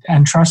complicated.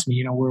 And trust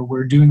me,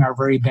 we're doing our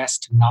very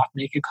best to not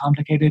make it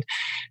complicated.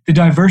 The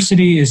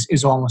diversity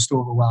is almost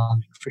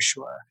overwhelming, for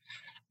sure.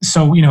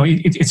 So,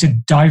 it's a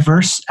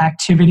diverse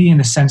activity in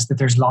the sense that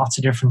there's lots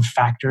of different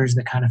factors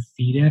that kind of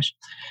feed it.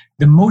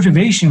 The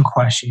motivation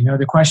question,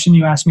 the question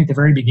you asked me at the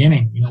very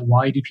beginning,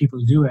 why do people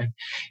do it?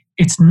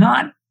 It's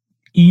not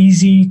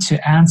easy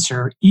to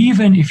answer,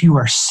 even if you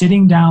are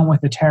sitting down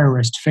with a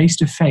terrorist face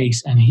to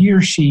face and he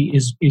or she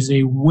is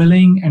a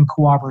willing and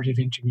cooperative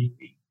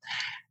interviewee.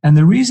 And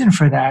the reason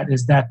for that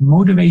is that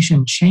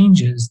motivation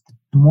changes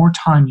the more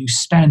time you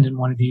spend in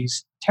one of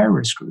these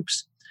terrorist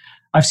groups.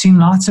 I've seen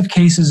lots of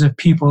cases of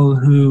people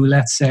who,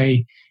 let's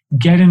say,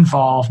 get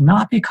involved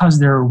not because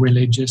they're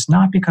religious,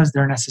 not because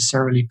they're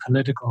necessarily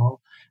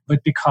political,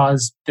 but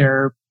because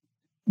they're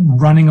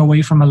running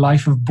away from a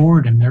life of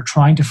boredom. They're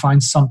trying to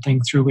find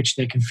something through which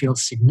they can feel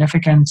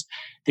significant.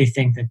 They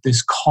think that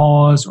this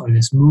cause or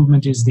this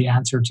movement is the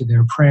answer to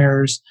their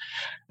prayers.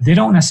 They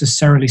don't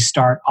necessarily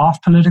start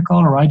off political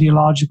or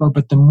ideological,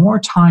 but the more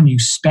time you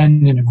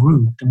spend in a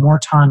group, the more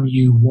time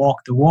you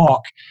walk the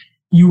walk,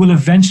 you will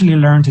eventually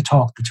learn to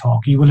talk the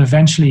talk. You will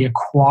eventually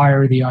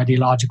acquire the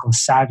ideological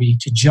savvy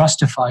to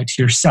justify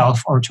to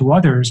yourself or to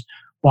others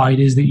why it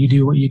is that you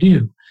do what you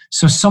do.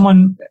 So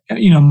someone,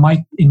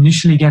 might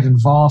initially get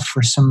involved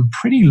for some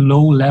pretty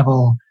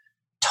low-level,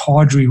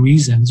 tawdry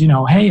reasons.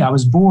 Hey, I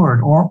was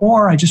bored,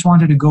 or I just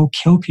wanted to go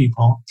kill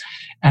people.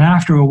 And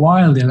after a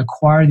while, they'll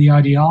acquire the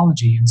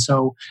ideology. And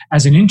so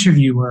as an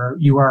interviewer,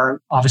 you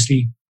are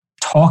obviously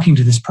talking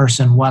to this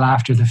person well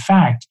after the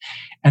fact,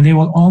 and they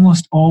will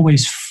almost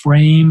always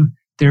frame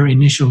their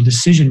initial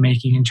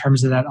decision-making in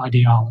terms of that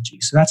ideology.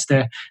 So that's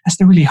the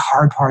really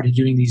hard part of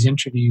doing these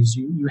interviews.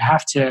 We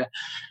have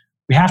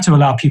to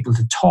allow people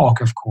to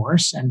talk, of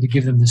course, and to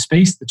give them the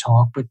space to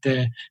talk. But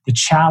the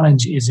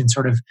challenge is in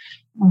sort of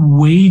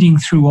wading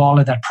through all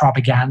of that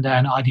propaganda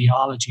and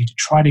ideology to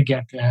try to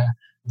get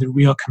the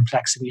real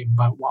complexity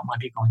about what might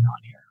be going on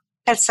here.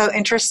 That's so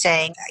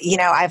interesting.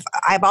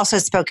 I've also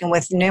spoken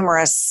with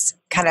numerous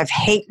kind of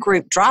hate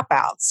group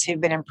dropouts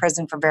who've been in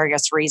prison for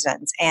various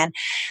reasons. And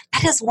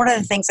that is one of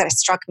the things that has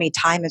struck me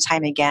time and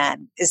time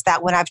again, is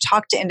that when I've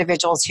talked to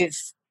individuals who've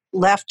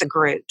left the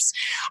groups,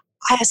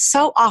 I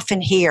so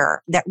often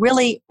hear that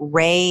really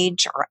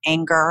rage or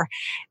anger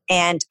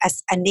and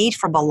a need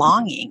for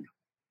belonging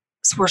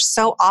were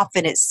so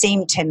often, it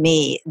seemed to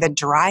me, the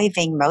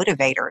driving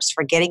motivators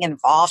for getting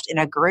involved in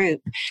a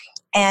group.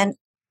 And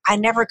I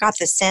never got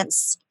the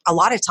sense, a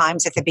lot of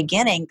times at the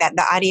beginning, that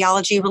the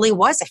ideology really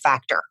was a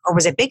factor or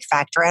was a big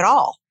factor at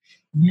all.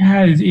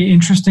 Yeah,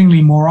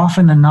 interestingly, more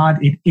often than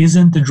not, it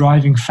isn't the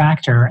driving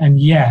factor. And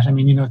yet,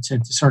 to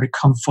sort of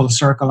come full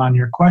circle on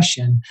your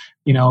question,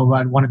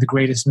 about one of the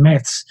greatest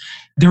myths,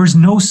 there is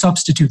no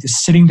substitute to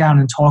sitting down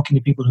and talking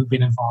to people who've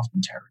been involved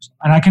in terrorism.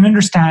 And I can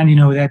understand,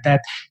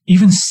 that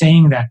even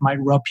saying that might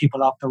rub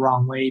people up the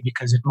wrong way,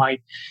 because it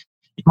might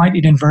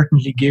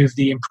inadvertently give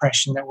the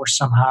impression that we're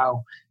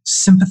somehow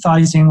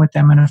sympathizing with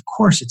them. And of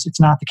course, it's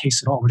not the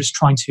case at all. We're just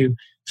trying to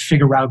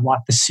figure out what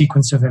the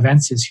sequence of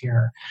events is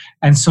here.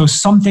 And so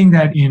something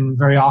that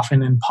very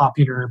often in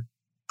popular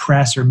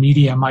press or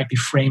media might be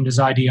framed as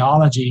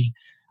ideology,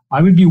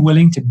 I would be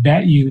willing to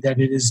bet you that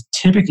it is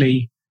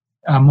typically,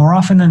 more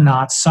often than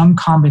not, some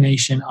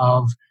combination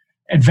of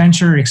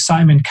adventure,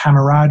 excitement,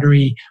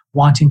 camaraderie,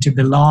 wanting to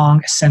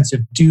belong, a sense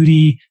of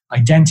duty,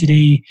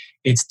 identity.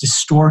 It's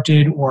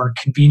distorted or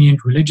convenient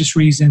religious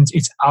reasons.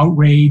 It's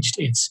outraged.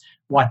 It's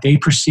what they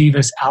perceive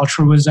as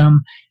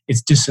altruism.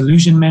 It's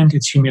disillusionment.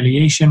 It's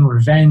humiliation,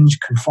 revenge,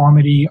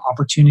 conformity,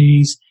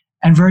 opportunities.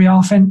 And very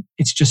often,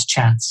 it's just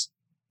chance.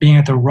 Being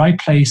at the right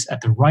place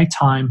at the right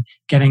time,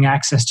 getting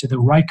access to the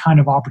right kind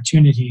of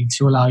opportunity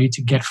to allow you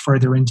to get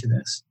further into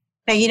this.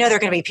 Now, there are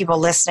going to be people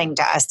listening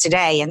to us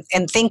today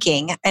and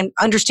thinking, and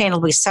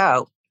understandably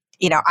so,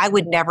 I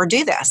would never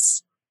do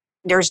this.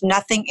 There's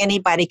nothing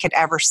anybody could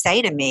ever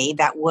say to me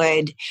that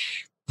would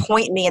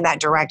point me in that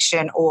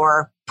direction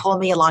or pull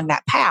me along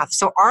that path.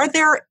 So are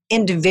there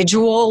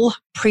individual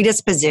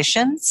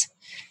predispositions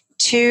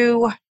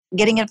to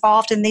getting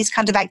involved in these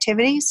kinds of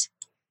activities?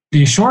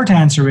 The short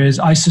answer is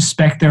I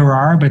suspect there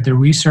are, but the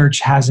research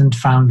hasn't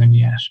found them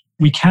yet.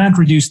 We can't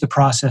reduce the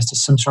process to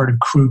some sort of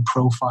crude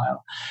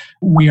profile.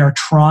 We are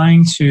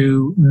trying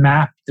to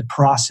map the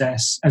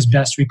process as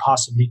best we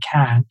possibly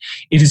can.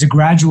 It is a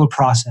gradual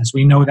process.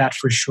 We know that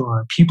for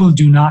sure. People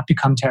do not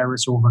become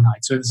terrorists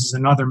overnight. So this is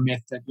another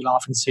myth that you'll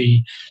often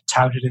see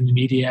touted in the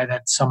media,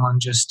 that someone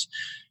just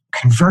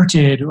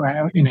converted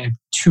in a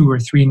 2 or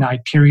 3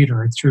 night period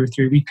or a 2 or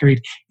 3 week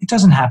period. It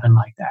doesn't happen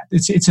like that.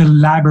 It's a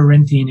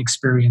labyrinthine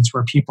experience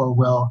where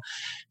people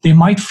they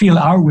might feel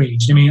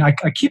outraged. I mean, I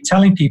keep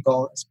telling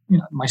people,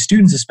 my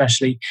students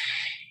especially,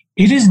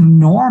 it is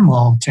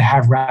normal to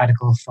have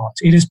radical thoughts.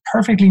 It is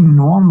perfectly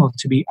normal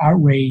to be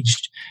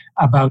outraged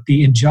about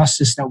the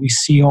injustice that we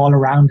see all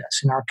around us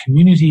in our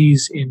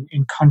communities,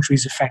 in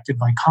countries affected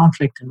by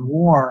conflict and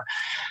war.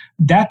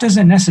 That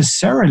doesn't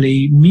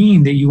necessarily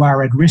mean that you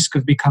are at risk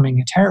of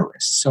becoming a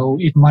terrorist. So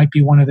it might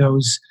be one of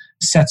those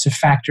sets of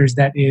factors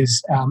that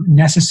is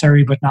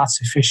necessary but not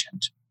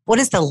sufficient. What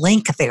is the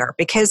link there?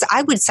 Because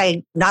I would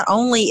say not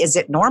only is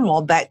it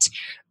normal, but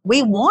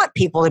we want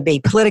people to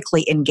be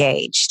politically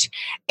engaged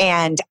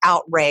and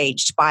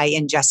outraged by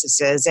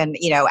injustices and,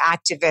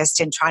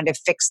 activists in trying to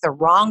fix the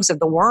wrongs of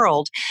the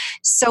world.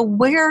 So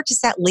where does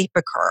that leap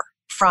occur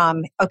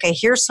from, okay,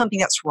 here's something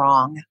that's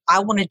wrong, I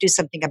want to do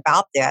something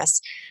about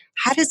this?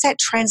 How does that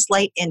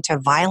translate into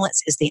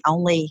violence is the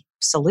only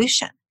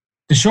solution?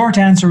 The short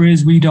answer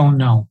is we don't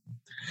know.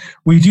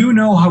 We do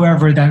know,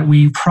 however, that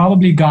we've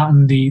probably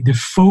gotten the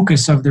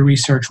focus of the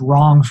research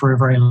wrong for a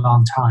very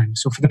long time.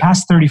 So for the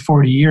past 30,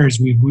 40 years,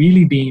 we've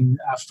really been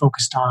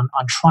focused on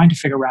trying to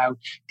figure out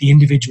the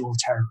individual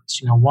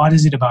terrorist. What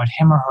is it about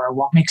him or her?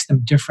 What makes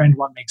them different?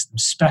 What makes them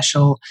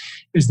special?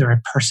 Is there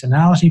a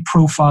personality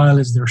profile?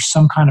 Is there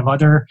some kind of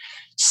other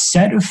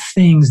set of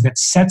things that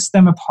sets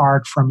them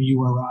apart from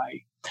you or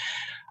I?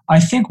 I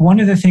think one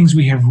of the things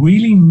we have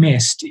really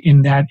missed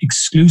in that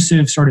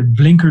exclusive sort of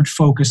blinkered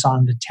focus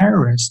on the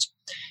terrorist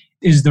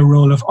is the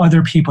role of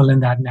other people in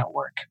that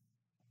network.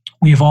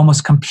 We have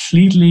almost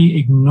completely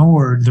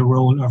ignored the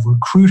role of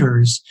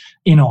recruiters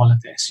in all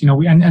of this.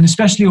 And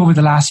especially over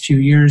the last few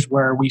years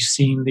where we've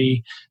seen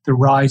the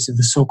rise of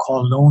the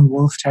so-called lone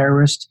wolf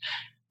terrorist.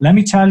 Let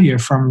me tell you,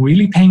 from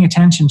really paying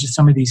attention to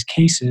some of these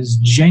cases,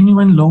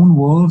 genuine lone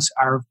wolves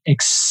are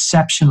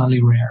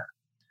exceptionally rare.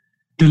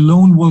 The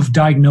lone wolf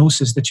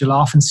diagnosis that you'll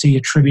often see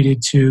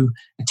attributed to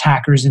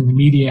attackers in the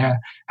media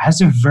has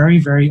a very,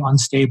 very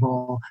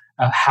unstable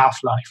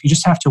half-life. You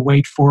just have to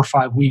wait 4 or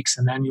 5 weeks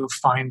and then you'll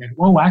find that,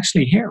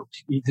 actually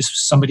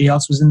somebody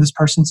else was in this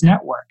person's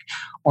network.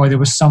 Or there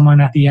was someone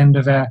at the end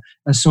of a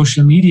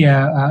social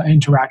media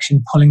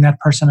interaction pulling that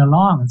person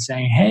along and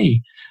saying,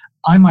 hey,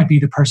 I might be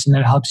the person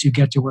that helps you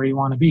get to where you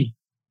want to be.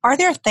 Are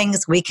there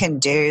things we can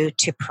do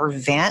to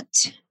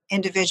prevent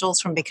individuals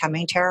from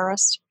becoming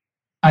terrorists?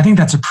 I think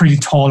that's a pretty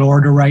tall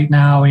order right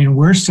now, and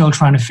we're still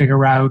trying to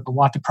figure out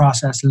what the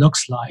process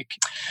looks like.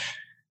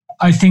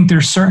 I think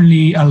there's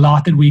certainly a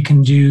lot that we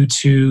can do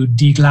to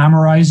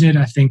de-glamorize it.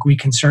 I think we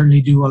can certainly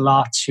do a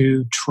lot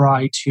to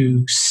try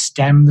to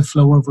stem the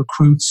flow of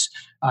recruits.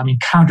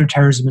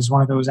 Counterterrorism is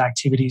one of those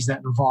activities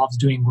that involves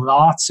doing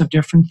lots of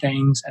different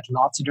things at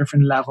lots of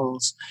different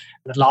levels,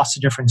 at lots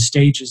of different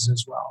stages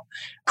as well.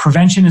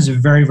 Prevention is a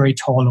very, very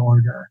tall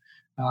order.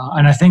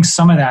 And I think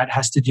some of that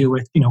has to do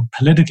with,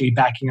 politically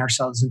backing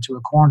ourselves into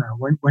a corner.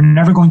 We're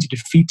never going to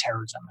defeat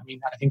terrorism.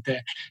 I think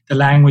the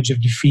language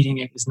of defeating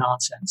it is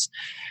nonsense.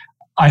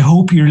 I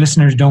hope your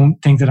listeners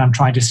don't think that I'm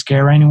trying to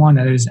scare anyone.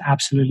 That is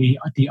absolutely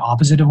the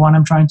opposite of what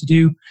I'm trying to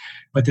do.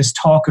 But this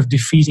talk of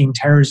defeating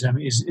terrorism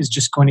is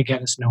just going to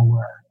get us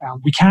nowhere.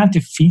 We can't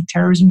defeat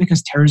terrorism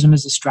because terrorism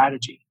is a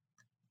strategy.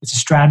 It's a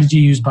strategy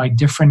used by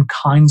different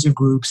kinds of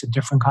groups at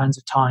different kinds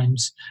of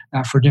times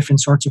for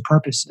different sorts of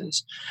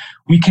purposes.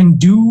 We can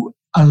do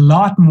a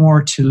lot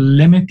more to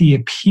limit the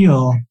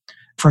appeal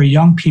for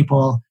young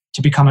people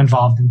to become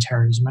involved in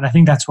terrorism. And I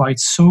think that's why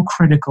it's so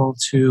critical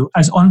to,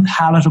 as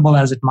unpalatable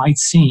as it might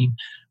seem,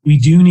 we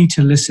do need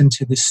to listen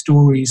to the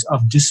stories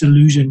of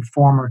disillusioned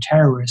former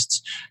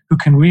terrorists who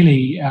can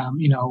really,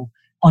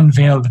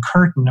 unveil the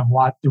curtain of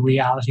what the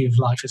reality of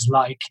life is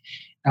like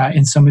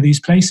in some of these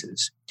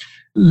places.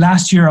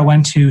 Last year, I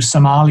went to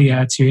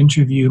Somalia to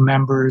interview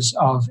members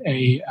of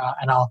an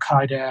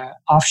Al-Qaeda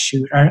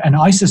offshoot, or an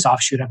ISIS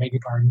offshoot, I beg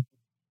your pardon.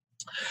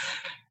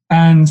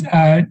 And,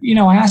 I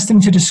asked them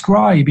to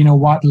describe,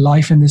 what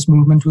life in this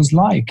movement was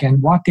like.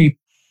 And what they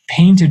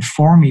painted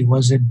for me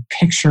was a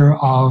picture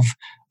of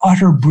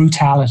utter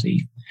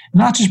brutality.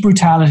 Not just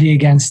brutality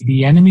against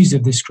the enemies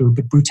of this group,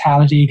 but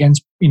brutality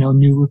against,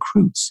 new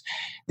recruits.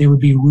 They would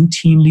be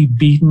routinely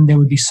beaten. They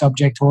would be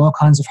subject to all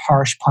kinds of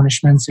harsh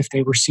punishments if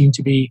they were seen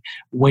to be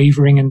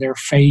wavering in their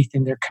faith,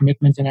 in their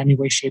commitment in any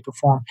way, shape, or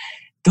form.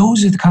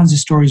 Those are the kinds of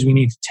stories we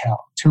need to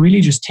tell, to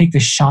really just take the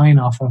shine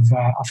off of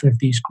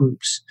these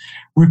groups.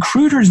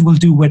 Recruiters will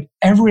do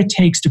whatever it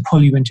takes to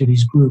pull you into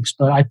these groups,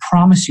 but I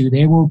promise you,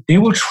 they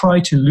will try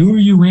to lure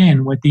you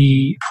in with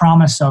the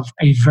promise of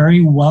a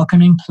very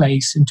welcoming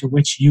place into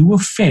which you will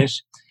fit,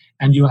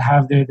 and you'll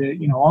have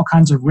all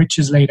kinds of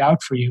riches laid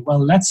out for you. Well,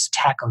 let's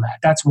tackle that.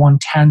 That's one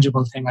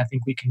tangible thing I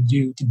think we can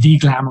do to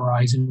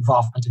de-glamorize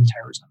involvement in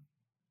terrorism.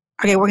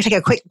 Okay, we're going to take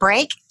a quick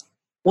break.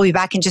 We'll be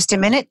back in just a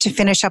minute to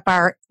finish up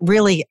our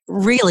really,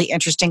 really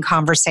interesting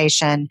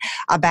conversation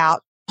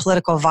about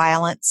political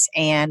violence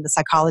and the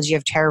psychology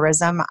of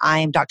terrorism.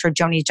 I'm Dr.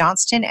 Joni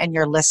Johnston, and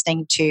you're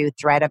listening to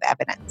Thread of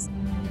Evidence.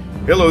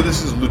 Hello,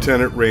 this is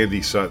Lieutenant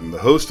Randy Sutton, the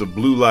host of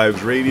Blue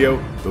Lives Radio,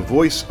 the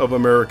voice of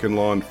American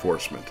law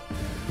enforcement.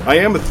 I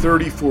am a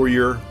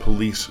 34-year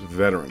police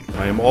veteran.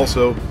 I am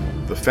also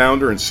the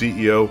founder and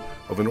CEO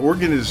of an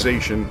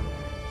organization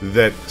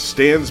that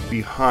stands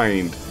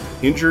behind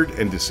injured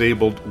and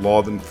disabled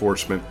law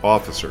enforcement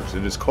officers.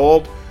 It is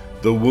called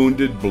The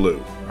Wounded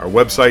Blue. Our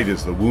website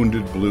is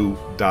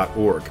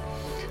thewoundedblue.org.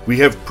 We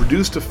have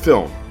produced a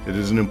film. It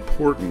is an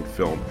important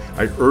film.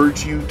 I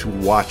urge you to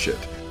watch it.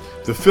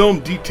 The film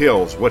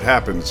details what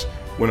happens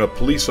when a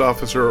police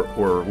officer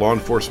or law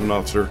enforcement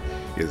officer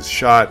is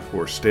shot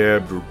or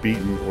stabbed or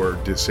beaten or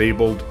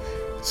disabled,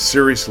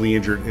 seriously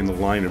injured in the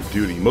line of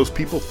duty. Most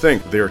people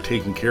think they are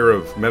taken care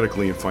of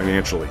medically and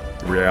financially.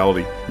 The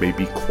reality may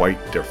be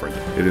quite different.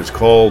 It is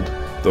called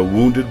The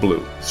Wounded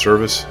Blue: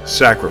 Service,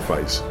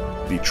 Sacrifice,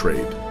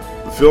 Betrayed.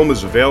 The film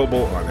is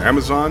available on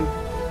Amazon,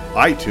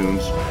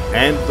 iTunes,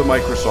 and the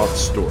Microsoft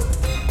Store.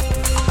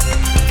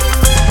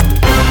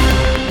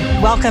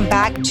 Welcome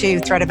back to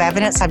Thread of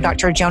Evidence. I'm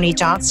Dr. Joni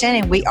Johnston,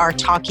 and we are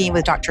talking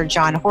with Dr.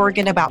 John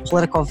Horgan about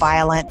political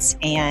violence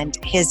and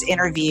his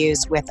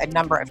interviews with a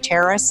number of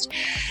terrorists.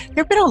 There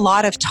have been a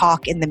lot of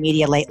talk in the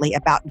media lately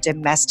about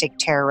domestic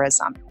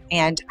terrorism.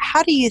 And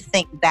how do you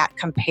think that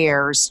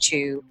compares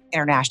to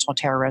international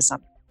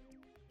terrorism?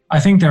 I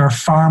think there are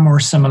far more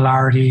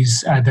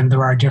similarities than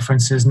there are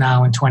differences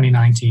now in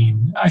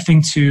 2019. I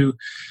think to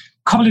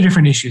a couple of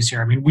different issues here.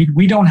 I mean,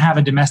 we don't have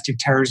a domestic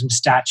terrorism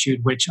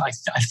statute, which I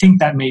think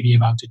that may be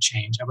about to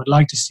change. I would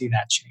like to see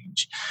that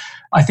change.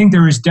 I think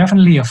there is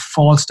definitely a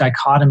false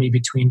dichotomy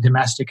between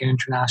domestic and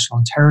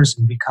international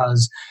terrorism,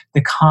 because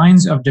the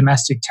kinds of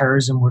domestic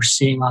terrorism we're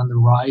seeing on the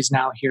rise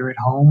now here at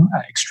home,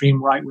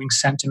 extreme right-wing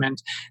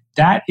sentiment,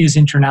 that is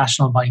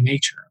international by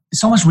nature.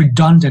 It's almost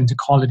redundant to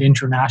call it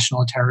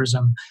international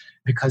terrorism,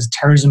 because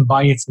terrorism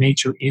by its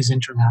nature is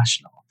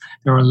international.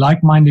 There are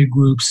like-minded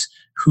groups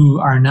who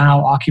are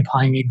now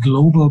occupying a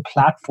global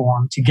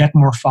platform to get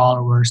more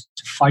followers,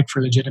 to fight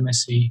for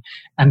legitimacy.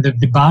 And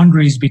the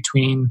boundaries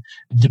between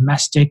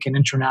domestic and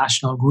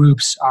international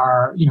groups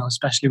are,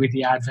 especially with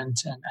the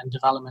advent and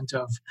development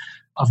of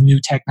new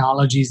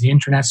technologies, the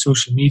internet,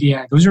 social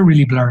media, those are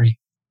really blurry.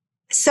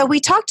 So we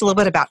talked a little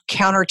bit about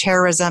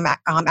counterterrorism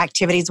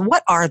activities.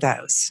 What are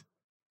those?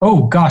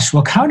 Oh, gosh.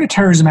 Well,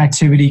 counterterrorism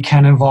activity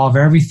can involve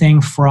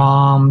everything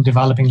from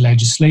developing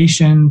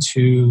legislation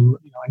to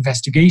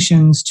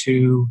investigations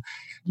to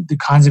the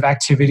kinds of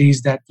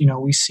activities that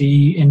we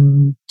see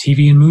in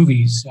TV and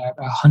movies,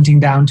 hunting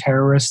down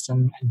terrorists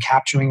and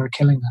capturing or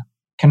killing them.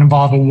 Can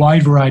involve a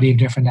wide variety of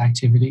different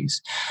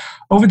activities.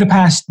 Over the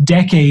past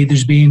decade,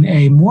 there's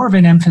been more of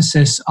an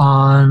emphasis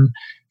on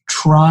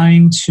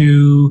trying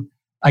to,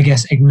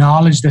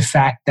 acknowledge the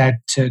fact that,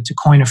 to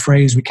coin a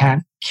phrase, we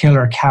can't kill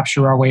or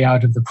capture our way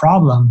out of the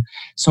problem.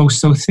 So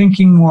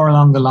thinking more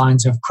along the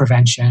lines of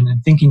prevention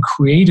and thinking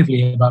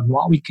creatively about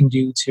what we can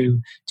do to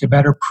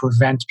better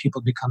prevent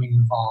people becoming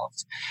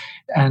involved.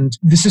 And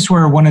this is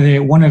where one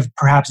of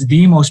perhaps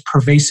the most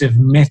pervasive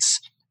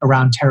myths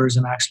around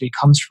terrorism actually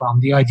comes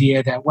from. The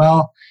idea that,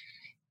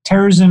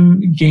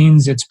 terrorism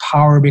gains its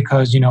power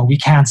because, we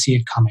can't see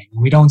it coming.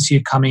 We don't see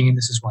it coming, and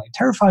this is why it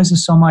terrifies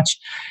us so much.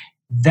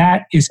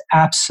 That is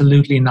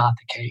absolutely not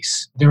the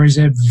case. There is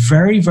a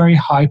very, very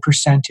high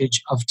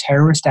percentage of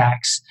terrorist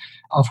acts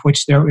of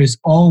which there is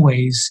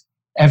always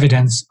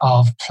evidence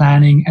of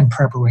planning and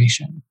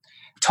preparation.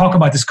 Talk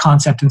about this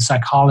concept in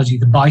psychology,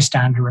 the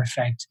bystander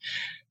effect.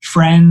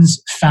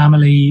 Friends,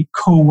 family,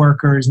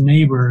 co-workers,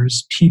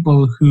 neighbors,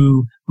 people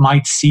who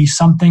might see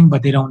something,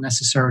 but they don't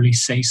necessarily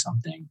say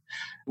something.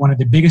 One of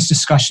the biggest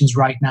discussions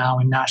right now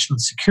in national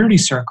security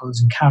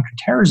circles and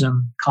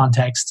counterterrorism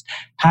contexts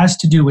has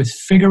to do with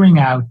figuring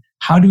out,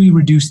 how do we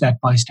reduce that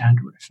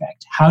bystander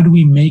effect? How do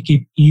we make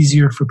it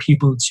easier for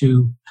people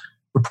to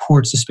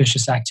report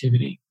suspicious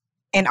activity?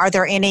 And are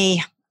there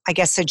any,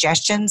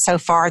 suggestions so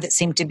far that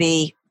seem to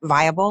be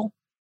viable?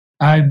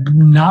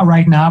 Not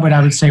right now, but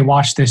I would say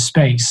watch this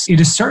space. It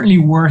is certainly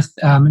worth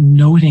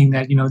noting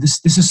that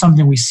this is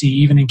something we see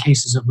even in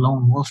cases of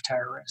lone wolf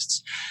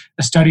terrorists.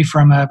 A study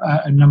from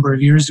a number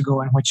of years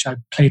ago in which I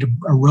played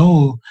a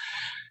role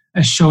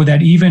showed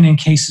that even in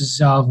cases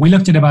of, we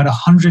looked at about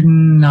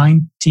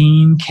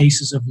 119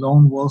 cases of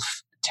lone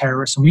wolf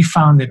terrorists, and we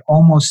found that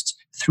almost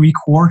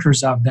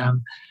 3/4 of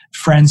them,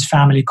 friends,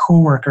 family,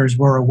 co-workers,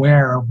 were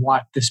aware of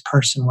what this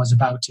person was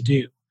about to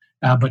do.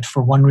 but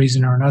for one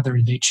reason or another,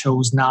 they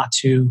chose not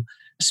to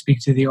speak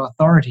to the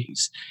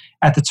authorities.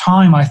 At the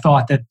time, I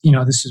thought that,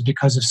 this was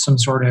because of some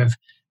sort of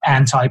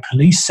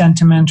anti-police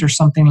sentiment or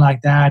something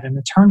like that. And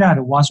it turned out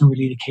it wasn't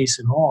really the case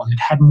at all. It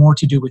had more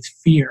to do with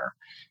fear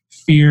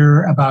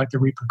about the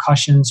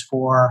repercussions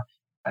for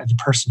the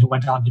person who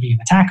went on to be an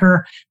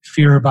attacker,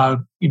 fear about,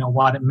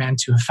 what it meant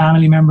to a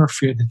family member,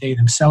 fear that they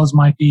themselves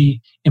might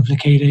be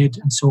implicated,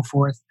 and so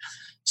forth.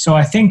 So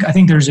I think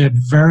there's a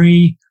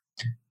very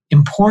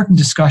important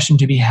discussion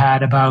to be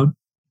had about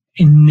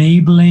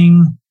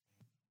enabling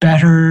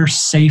better,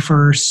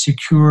 safer,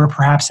 secure,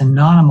 perhaps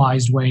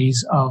anonymized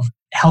ways of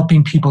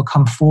helping people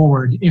come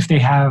forward if they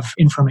have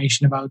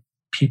information about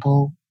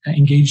people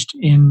engaged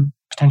in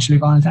potentially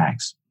violent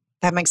acts.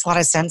 That makes a lot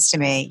of sense to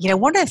me.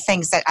 One of the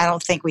things that I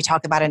don't think we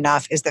talk about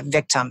enough is the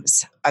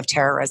victims of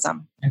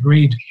terrorism.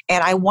 Agreed.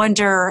 And I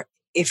wonder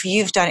if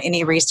you've done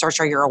any research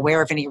or you're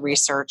aware of any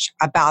research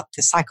about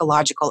the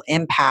psychological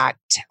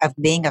impact of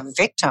being a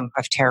victim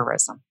of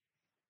terrorism.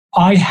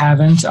 I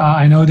haven't.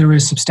 I know there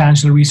is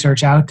substantial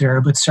research out there,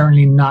 but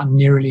certainly not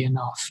nearly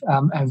enough.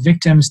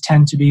 Victims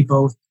tend to be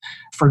both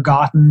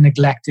forgotten,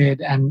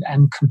 neglected, and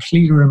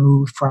completely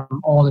removed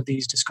from all of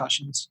these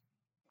discussions.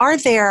 Are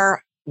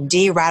there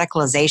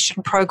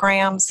de-radicalization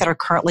programs that are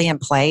currently in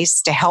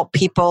place to help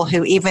people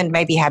who even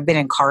maybe have been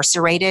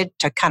incarcerated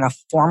to kind of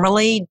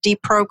formally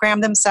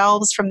deprogram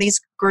themselves from these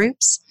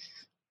groups?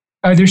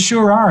 There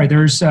sure are.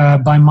 There's,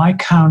 by my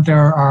count,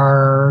 there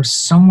are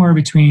somewhere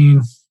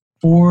between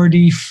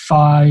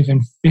 45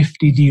 and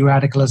 50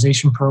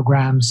 de-radicalization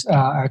programs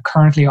are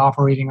currently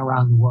operating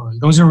around the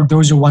world. Those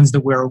are ones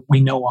that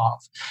we know of.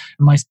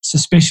 My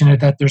suspicion is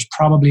that there's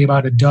probably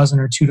about a dozen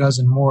or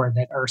 24 more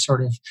that are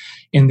sort of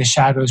in the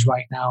shadows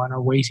right now and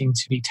are waiting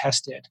to be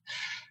tested.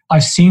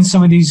 I've seen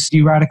some of these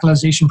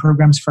de-radicalization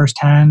programs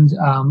firsthand.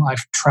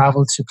 I've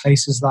traveled to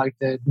places like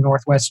the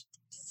Northwest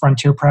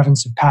Frontier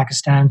province of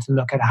Pakistan to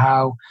look at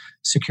how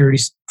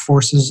security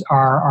forces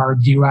are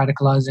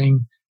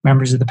de-radicalizing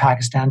members of the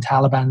Pakistan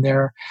Taliban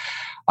there.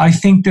 I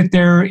think that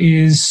there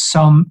is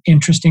some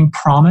interesting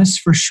promise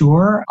for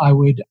sure. I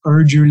would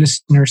urge your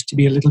listeners to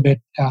be a little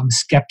bit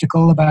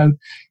skeptical about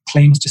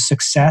claims to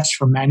success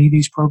for many of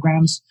these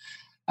programs.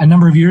 A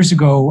number of years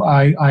ago,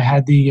 I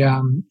had the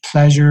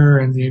pleasure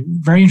and the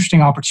very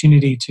interesting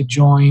opportunity to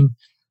join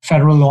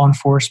federal law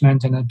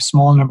enforcement and a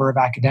small number of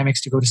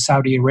academics to go to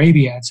Saudi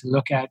Arabia to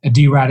look at a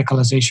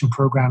de-radicalization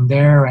program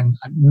there. And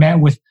I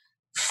met with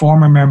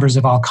former members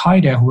of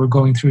Al-Qaeda who were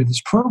going through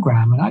this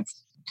program. And I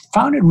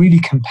found it really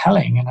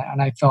compelling.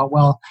 And I thought,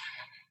 well,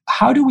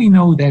 how do we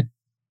know that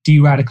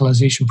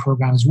de-radicalization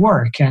programs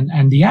work?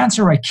 And the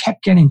answer I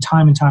kept getting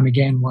time and time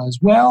again was,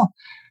 well,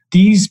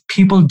 these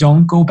people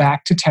don't go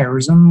back to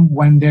terrorism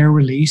when they're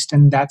released,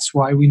 and that's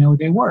why we know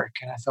they work.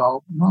 And I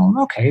thought, well,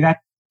 okay, that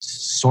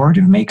sort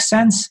of makes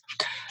sense.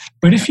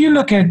 But if you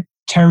look at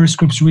terrorist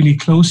groups really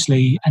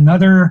closely,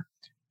 another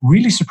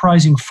really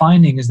surprising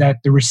finding is that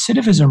the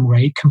recidivism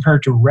rate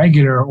compared to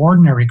regular or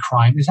ordinary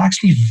crime is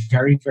actually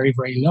very, very,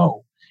 very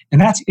low.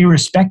 And that's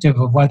irrespective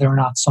of whether or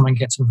not someone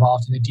gets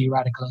involved in a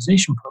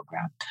de-radicalization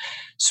program.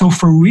 So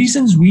for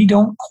reasons we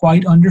don't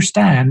quite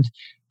understand,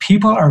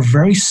 people are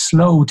very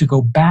slow to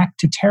go back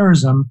to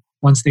terrorism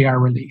once they are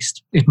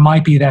released. It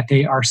might be that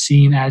they are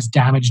seen as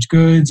damaged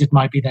goods. It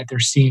might be that they're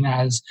seen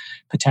as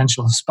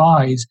potential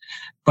spies.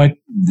 But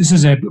this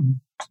is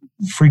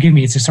forgive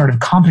me, it's a sort of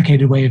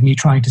complicated way of me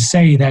trying to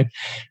say that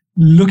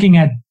looking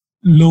at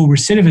low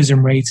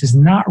recidivism rates is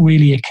not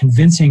really a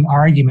convincing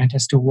argument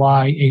as to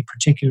why a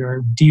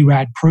particular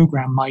DRAD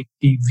program might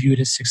be viewed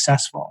as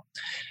successful.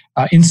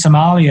 In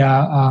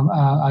Somalia,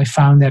 I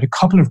found that a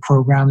couple of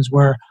programs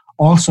were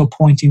also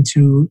pointing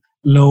to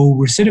low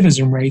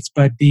recidivism rates,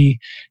 but the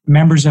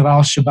members of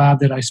Al-Shabaab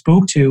that I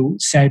spoke to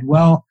said,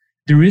 well,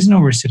 there is no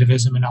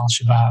recidivism in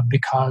Al-Shabaab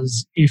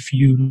because if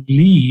you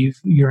leave,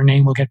 your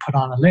name will get put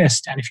on a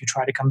list, and if you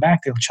try to come back,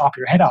 they'll chop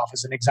your head off,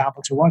 as an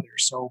example to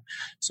others. So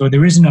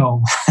there is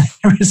no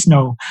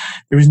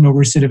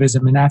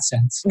recidivism in that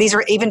sense. These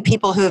are even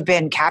people who have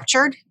been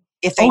captured.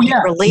 If they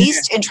get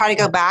released and try to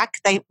go back,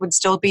 they would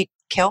still be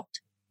killed.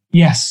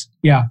 Yes.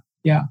 Yeah.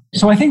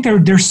 So I think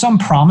there's some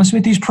promise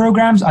with these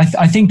programs.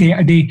 I think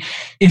they,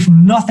 if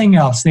nothing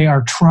else, they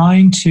are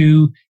trying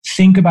to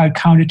think about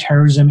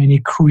counterterrorism in a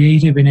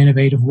creative and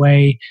innovative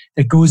way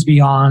that goes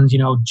beyond,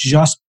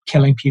 just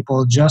killing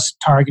people, just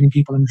targeting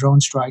people in drone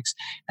strikes.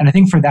 And I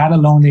think for that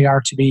alone, they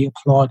are to be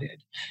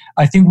applauded.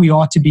 I think we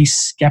ought to be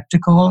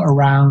skeptical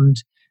around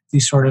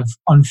these sort of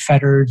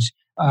unfettered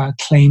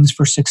claims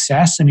for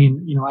success. I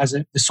mean, as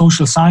the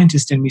social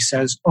scientist in me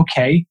says,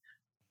 okay,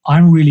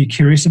 I'm really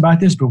curious about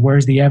this, but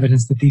where's the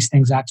evidence that these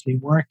things actually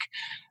work?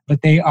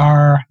 But they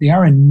are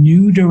a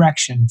new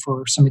direction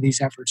for some of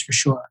these efforts, for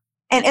sure.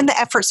 And in the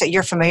efforts that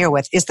you're familiar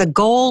with, is the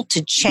goal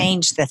to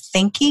change the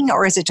thinking,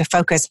 or is it to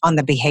focus on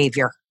the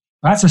behavior?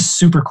 That's a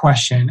super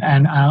question.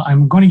 And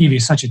I'm going to give you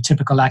such a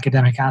typical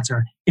academic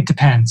answer. It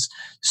depends.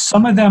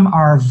 Some of them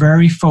are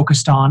very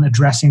focused on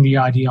addressing the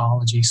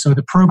ideology. So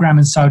the program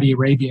in Saudi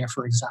Arabia,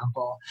 for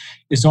example,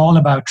 is all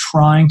about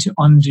trying to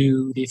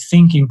undo the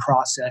thinking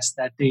process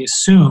that they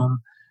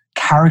assume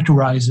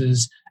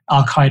characterizes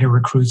Al-Qaeda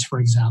recruits, for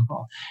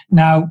example.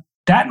 Now,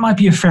 that might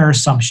be a fair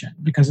assumption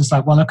because it's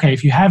like, well, okay,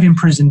 if you have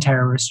imprisoned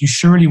terrorists, you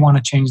surely want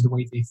to change the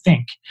way they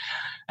think.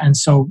 And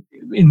so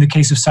in the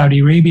case of Saudi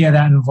Arabia,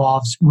 that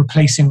involves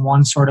replacing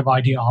one sort of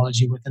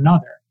ideology with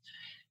another.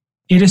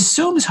 It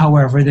assumes,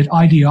 however, that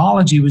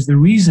ideology was the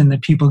reason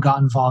that people got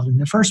involved in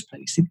the first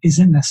place. It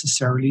isn't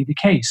necessarily the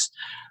case.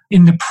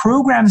 In the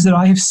programs that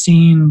I have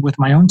seen with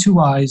my own two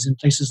eyes in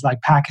places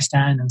like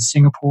Pakistan and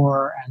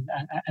Singapore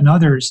and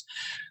others,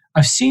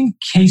 I've seen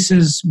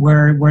cases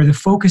where the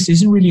focus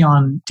isn't really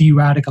on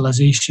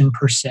de-radicalization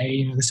per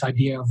se, this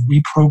idea of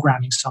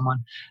reprogramming someone,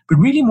 but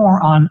really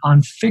more on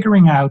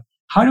figuring out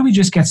how do we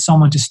just get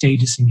someone to stay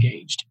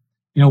disengaged?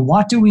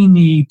 What do we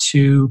need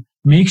to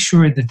make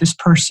sure that this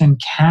person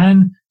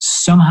can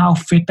somehow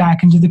fit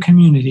back into the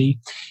community,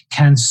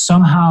 can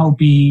somehow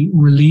be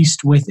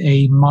released with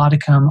a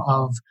modicum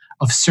of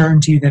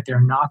certainty that they're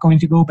not going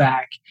to go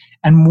back?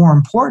 And more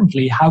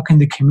importantly, how can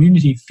the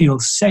community feel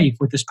safe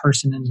with this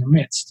person in their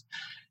midst?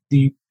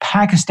 The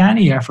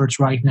Pakistani efforts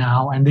right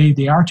now, and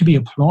they are to be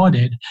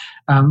applauded,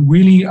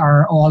 really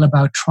are all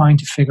about trying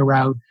to figure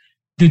out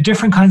the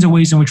different kinds of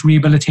ways in which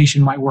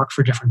rehabilitation might work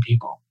for different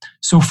people.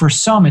 So for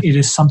some, it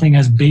is something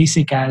as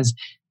basic as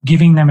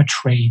giving them a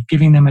trade,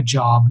 giving them a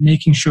job,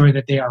 making sure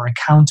that they are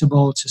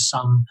accountable to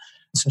some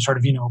sort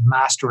of,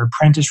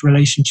 master-apprentice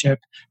relationship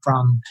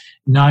from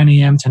 9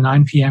 a.m. to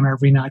 9 p.m.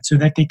 every night so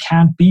that they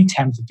can't be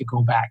tempted to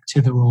go back to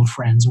their old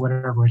friends,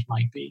 whatever it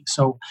might be.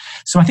 So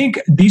I think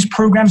these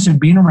programs have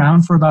been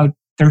around for about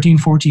 13,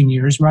 14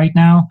 years right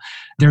now.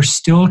 They're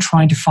still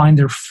trying to find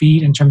their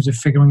feet in terms of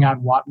figuring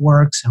out what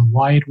works and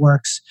why it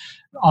works.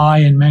 I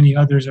and many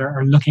others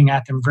are looking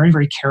at them very,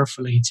 very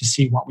carefully to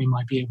see what we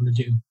might be able to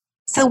do.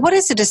 So what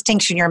is the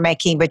distinction you're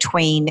making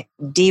between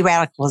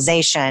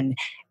de-radicalization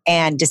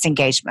and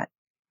disengagement?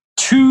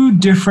 Two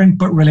different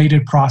but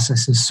related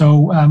processes.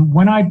 So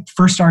when I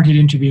first started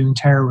interviewing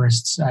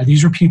terrorists,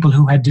 these were people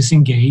who had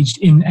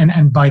disengaged,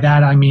 and by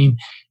that I mean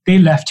they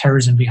left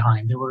terrorism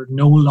behind. They were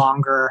no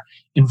longer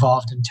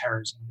involved in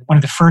terrorism. One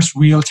of the first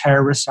real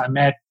terrorists I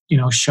met,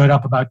 showed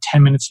up about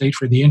 10 minutes late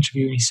for the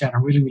interview, and he said,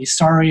 "I'm really, really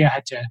sorry. I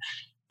had to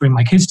bring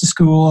my kids to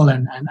school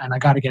and I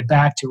got to get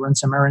back to run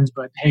some errands,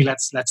 but hey,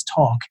 let's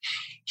talk."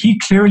 He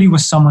clearly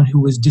was someone who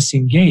was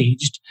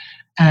disengaged.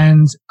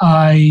 And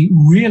I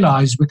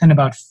realized within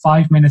about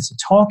 5 minutes of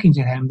talking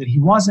to him that he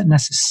wasn't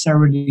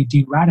necessarily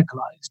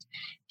de-radicalized.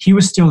 He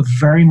was still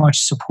very much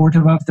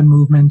supportive of the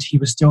movement. He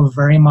was still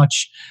very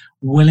much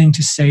willing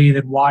to say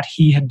that what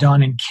he had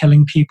done in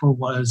killing people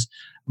was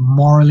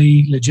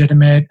morally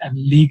legitimate and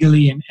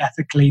legally and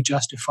ethically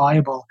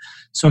justifiable.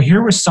 So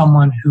here was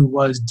someone who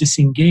was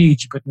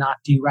disengaged but not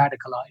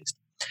de-radicalized.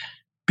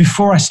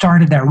 Before I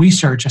started that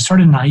research, I sort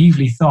of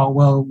naively thought,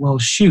 well,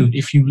 shoot,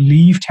 if you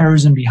leave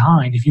terrorism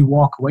behind, if you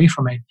walk away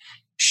from it,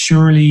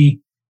 surely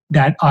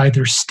that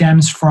either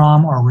stems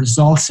from or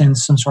results in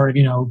some sort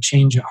of,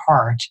 change of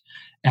heart.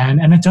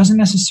 And it doesn't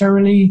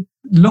necessarily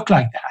look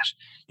like that.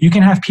 You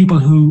can have people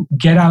who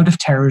get out of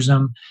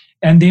terrorism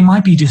and they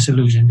might be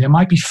disillusioned. They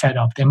might be fed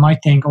up. They might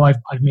think,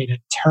 I've made a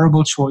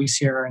terrible choice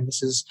here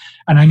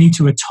and I need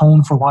to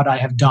atone for what I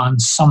have done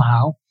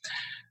somehow.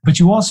 But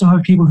you also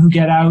have people who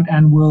get out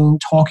and will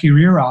talk your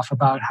ear off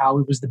about how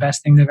it was the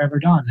best thing they've ever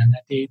done and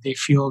that they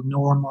feel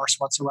no remorse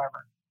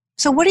whatsoever.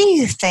 So what do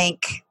you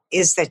think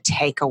is the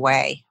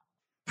takeaway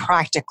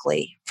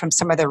practically from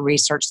some of the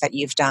research that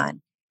you've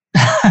done?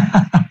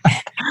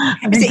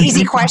 It's an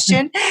easy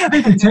question. I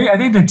think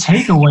the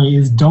takeaway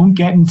is don't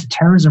get into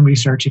terrorism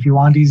research if you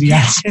want easy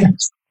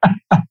answers.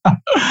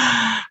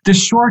 The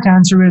short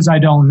answer is I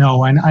don't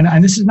know.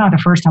 And this is not the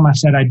first time I've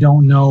said I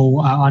don't know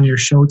on your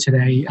show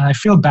today. And I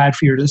feel bad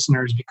for your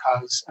listeners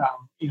because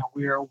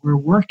we're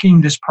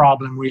working this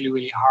problem really,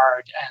 really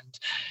hard.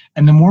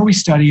 And the more we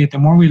study it, the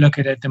more we look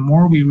at it, the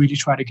more we really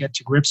try to get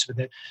to grips with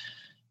it,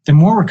 the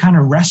more we're kind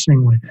of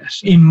wrestling with it.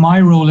 In my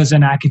role as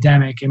an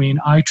academic,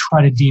 I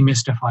try to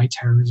demystify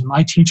terrorism.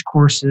 I teach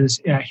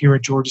courses here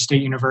at Georgia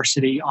State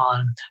University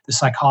on the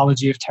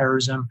psychology of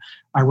terrorism.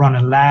 I run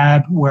a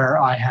lab where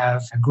I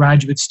have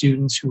graduate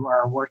students who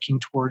are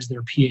working towards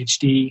their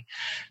PhD.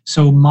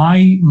 So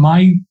my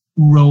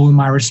role,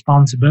 my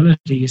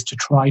responsibility is to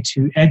try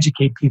to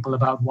educate people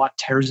about what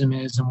terrorism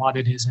is and what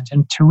it isn't,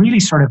 and to really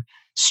sort of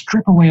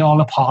strip away all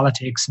the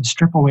politics and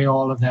strip away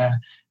all of the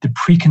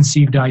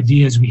preconceived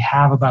ideas we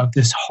have about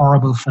this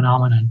horrible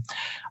phenomenon.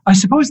 I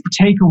suppose the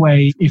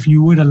takeaway, if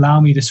you would allow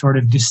me to sort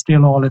of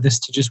distill all of this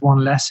to just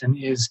one lesson,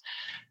 is,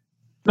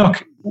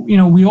 look,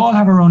 we all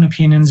have our own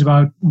opinions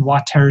about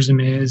what terrorism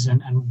is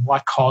and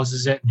what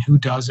causes it and who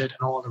does it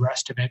and all the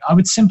rest of it. I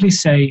would simply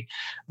say,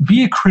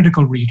 be a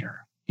critical reader.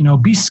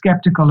 Be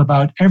skeptical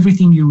about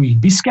everything you read.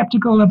 Be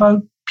skeptical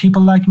about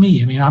people like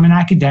me. I mean, I'm an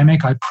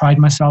academic. I pride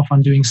myself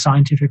on doing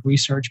scientific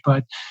research,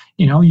 but,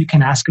 you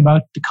can ask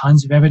about the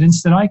kinds of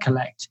evidence that I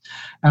collect.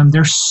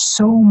 There's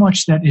so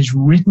much that is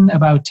written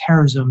about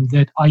terrorism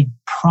that I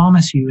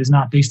promise you is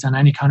not based on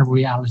any kind of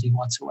reality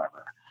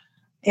whatsoever.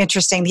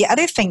 Interesting. The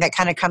other thing that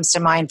kind of comes to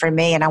mind for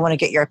me, and I want to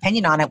get your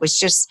opinion on it, was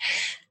just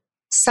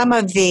some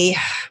of the,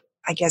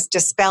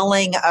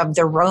 dispelling of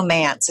the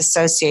romance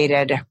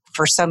associated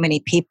for so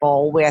many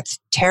people with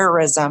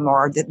terrorism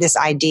or this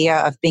idea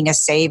of being a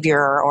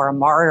savior or a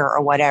martyr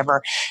or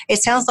whatever.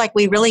 It sounds like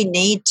we really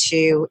need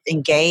to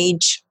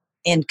engage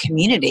in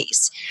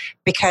communities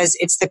because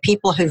it's the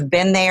people who've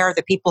been there,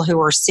 the people who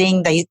are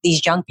seeing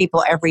these young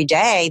people every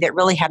day that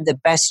really have the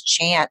best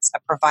chance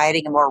of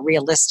providing a more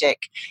realistic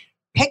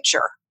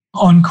picture.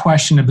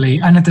 Unquestionably.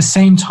 And at the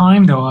same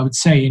time, though, I would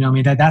say,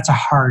 that's a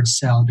hard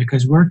sell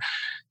because we're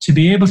to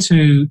be able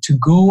to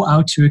go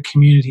out to a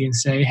community and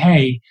say,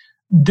 hey,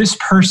 this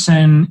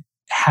person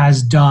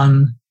has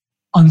done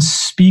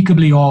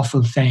unspeakably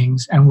awful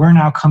things, and we're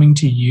now coming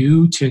to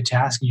you to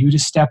ask you to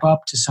step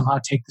up to somehow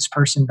take this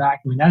person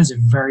back. I mean, that is a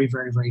very,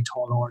 very, very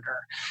tall order.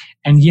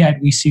 And yet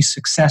we see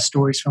success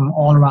stories from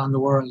all around the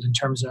world in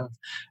terms of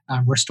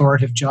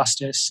restorative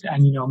justice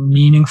and,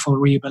 meaningful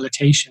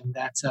rehabilitation.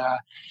 That's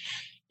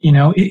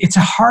it's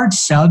a hard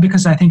sell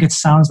because I think it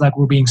sounds like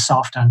we're being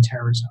soft on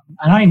terrorism.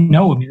 And I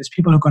know, there's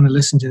people who are going to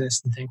listen to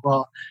this and think,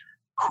 well,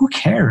 who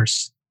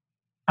cares?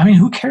 I mean,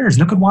 who cares?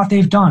 Look at what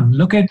they've done.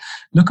 Look at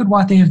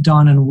what they have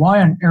done, and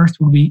why on earth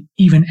would we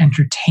even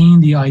entertain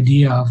the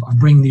idea of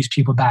bringing these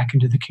people back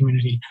into the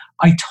community?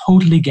 I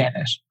totally get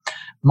it.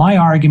 My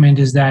argument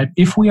is that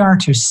if we are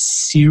to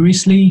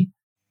seriously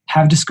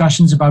have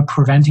discussions about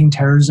preventing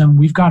terrorism,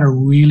 we've got to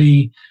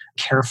really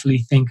carefully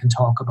think and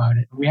talk about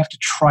it. We have to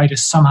try to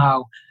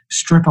somehow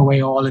strip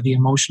away all of the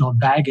emotional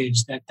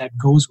baggage that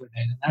goes with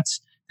it. And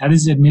that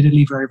is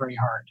admittedly very, very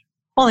hard.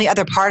 Well, the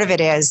other part of it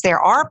is there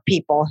are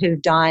people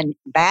who've done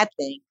bad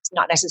things,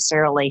 not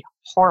necessarily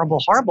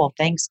horrible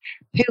things,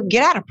 who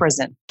get out of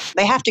prison.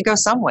 They have to go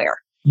somewhere.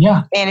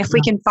 Yeah. And if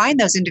we can find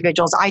those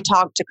individuals, I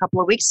talked a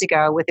couple of weeks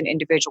ago with an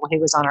individual who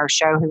was on our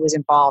show who was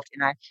involved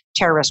in a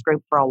terrorist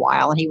group for a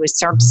while. And he was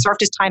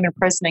served his time in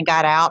prison and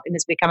got out and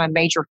has become a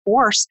major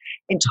force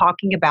in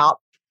talking about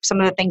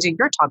some of the things that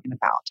you're talking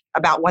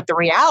about what the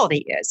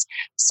reality is.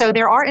 So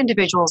there are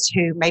individuals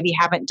who maybe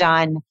haven't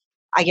done,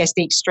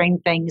 the extreme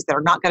things that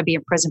are not going to be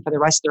in prison for the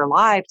rest of their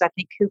lives, I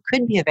think, who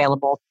could be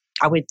available,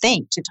 I would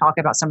think, to talk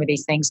about some of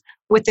these things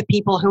with the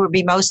people who would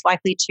be most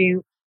likely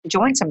to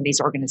join some of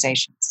these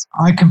organizations.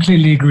 I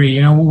completely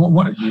agree.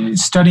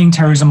 Studying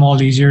terrorism all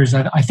these years,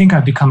 I think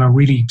I've become a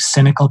really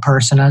cynical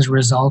person as a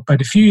result. But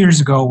a few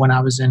years ago when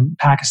I was in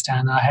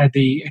Pakistan, I had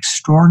the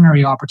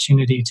extraordinary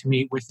opportunity to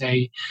meet with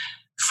a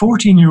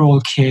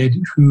 14-year-old kid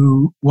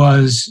who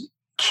was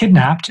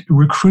kidnapped,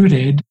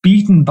 recruited,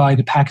 beaten by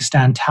the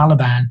Pakistan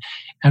Taliban.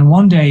 And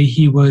one day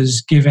he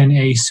was given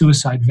a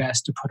suicide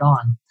vest to put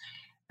on.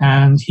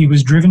 And he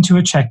was driven to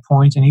a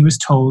checkpoint and he was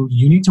told,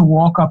 you need to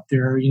walk up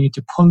there, you need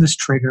to pull this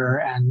trigger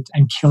and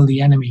kill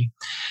the enemy.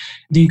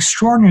 The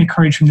extraordinary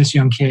courage from this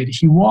young kid,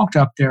 he walked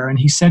up there and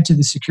he said to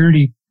the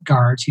security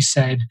guards, he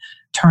said,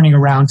 turning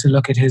around to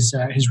look at his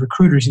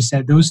recruiters, he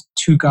said, those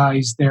two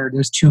guys there,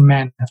 those two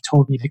men have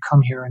told me to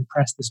come here and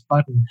press this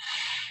button.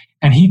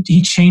 And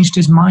he changed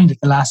his mind at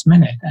the last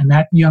minute. And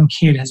that young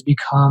kid has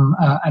become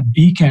a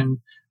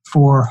beacon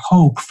for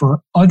hope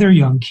for other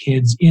young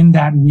kids in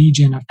that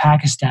region of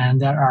Pakistan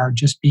that are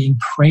just being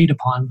preyed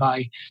upon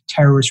by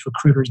terrorist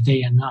recruiters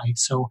day and night.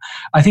 So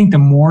I think the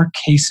more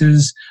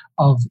cases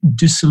of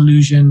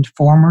disillusioned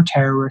former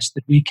terrorists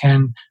that we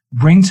can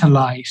bring to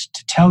light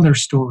to tell their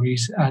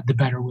stories, the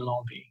better we'll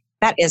all be.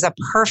 That is a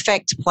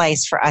perfect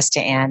place for us to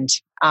end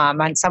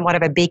on somewhat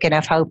of a beacon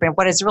of hope and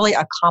what is really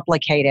a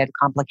complicated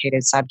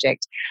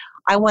subject.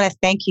 I want to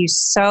thank you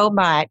so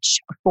much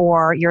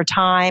for your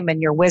time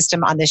and your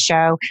wisdom on the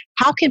show.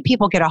 How can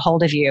people get a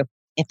hold of you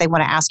if they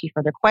want to ask you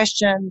further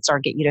questions or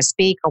get you to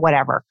speak or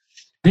whatever?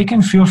 They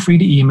can feel free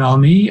to email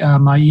me.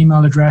 My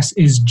email address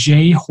is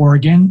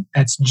jhorgan,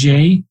 that's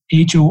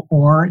JHORGAN,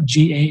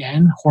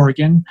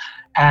 Horgan,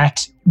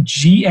 at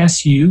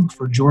GSU,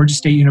 for Georgia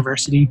State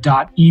University,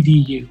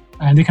 .edu.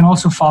 And they can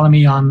also follow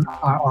me on,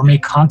 or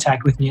make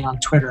contact with me on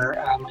Twitter.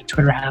 My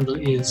Twitter handle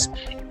is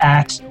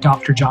at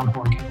Dr. John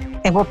Horgan.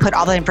 And we'll put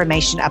all the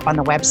information up on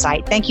the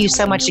website. Thank you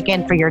so much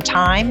again for your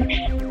time.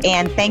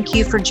 And thank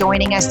you for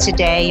joining us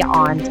today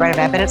on Threat of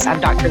Evidence. I'm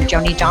Dr.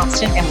 Joni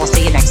Johnston, and we'll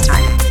see you next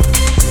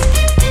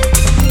time.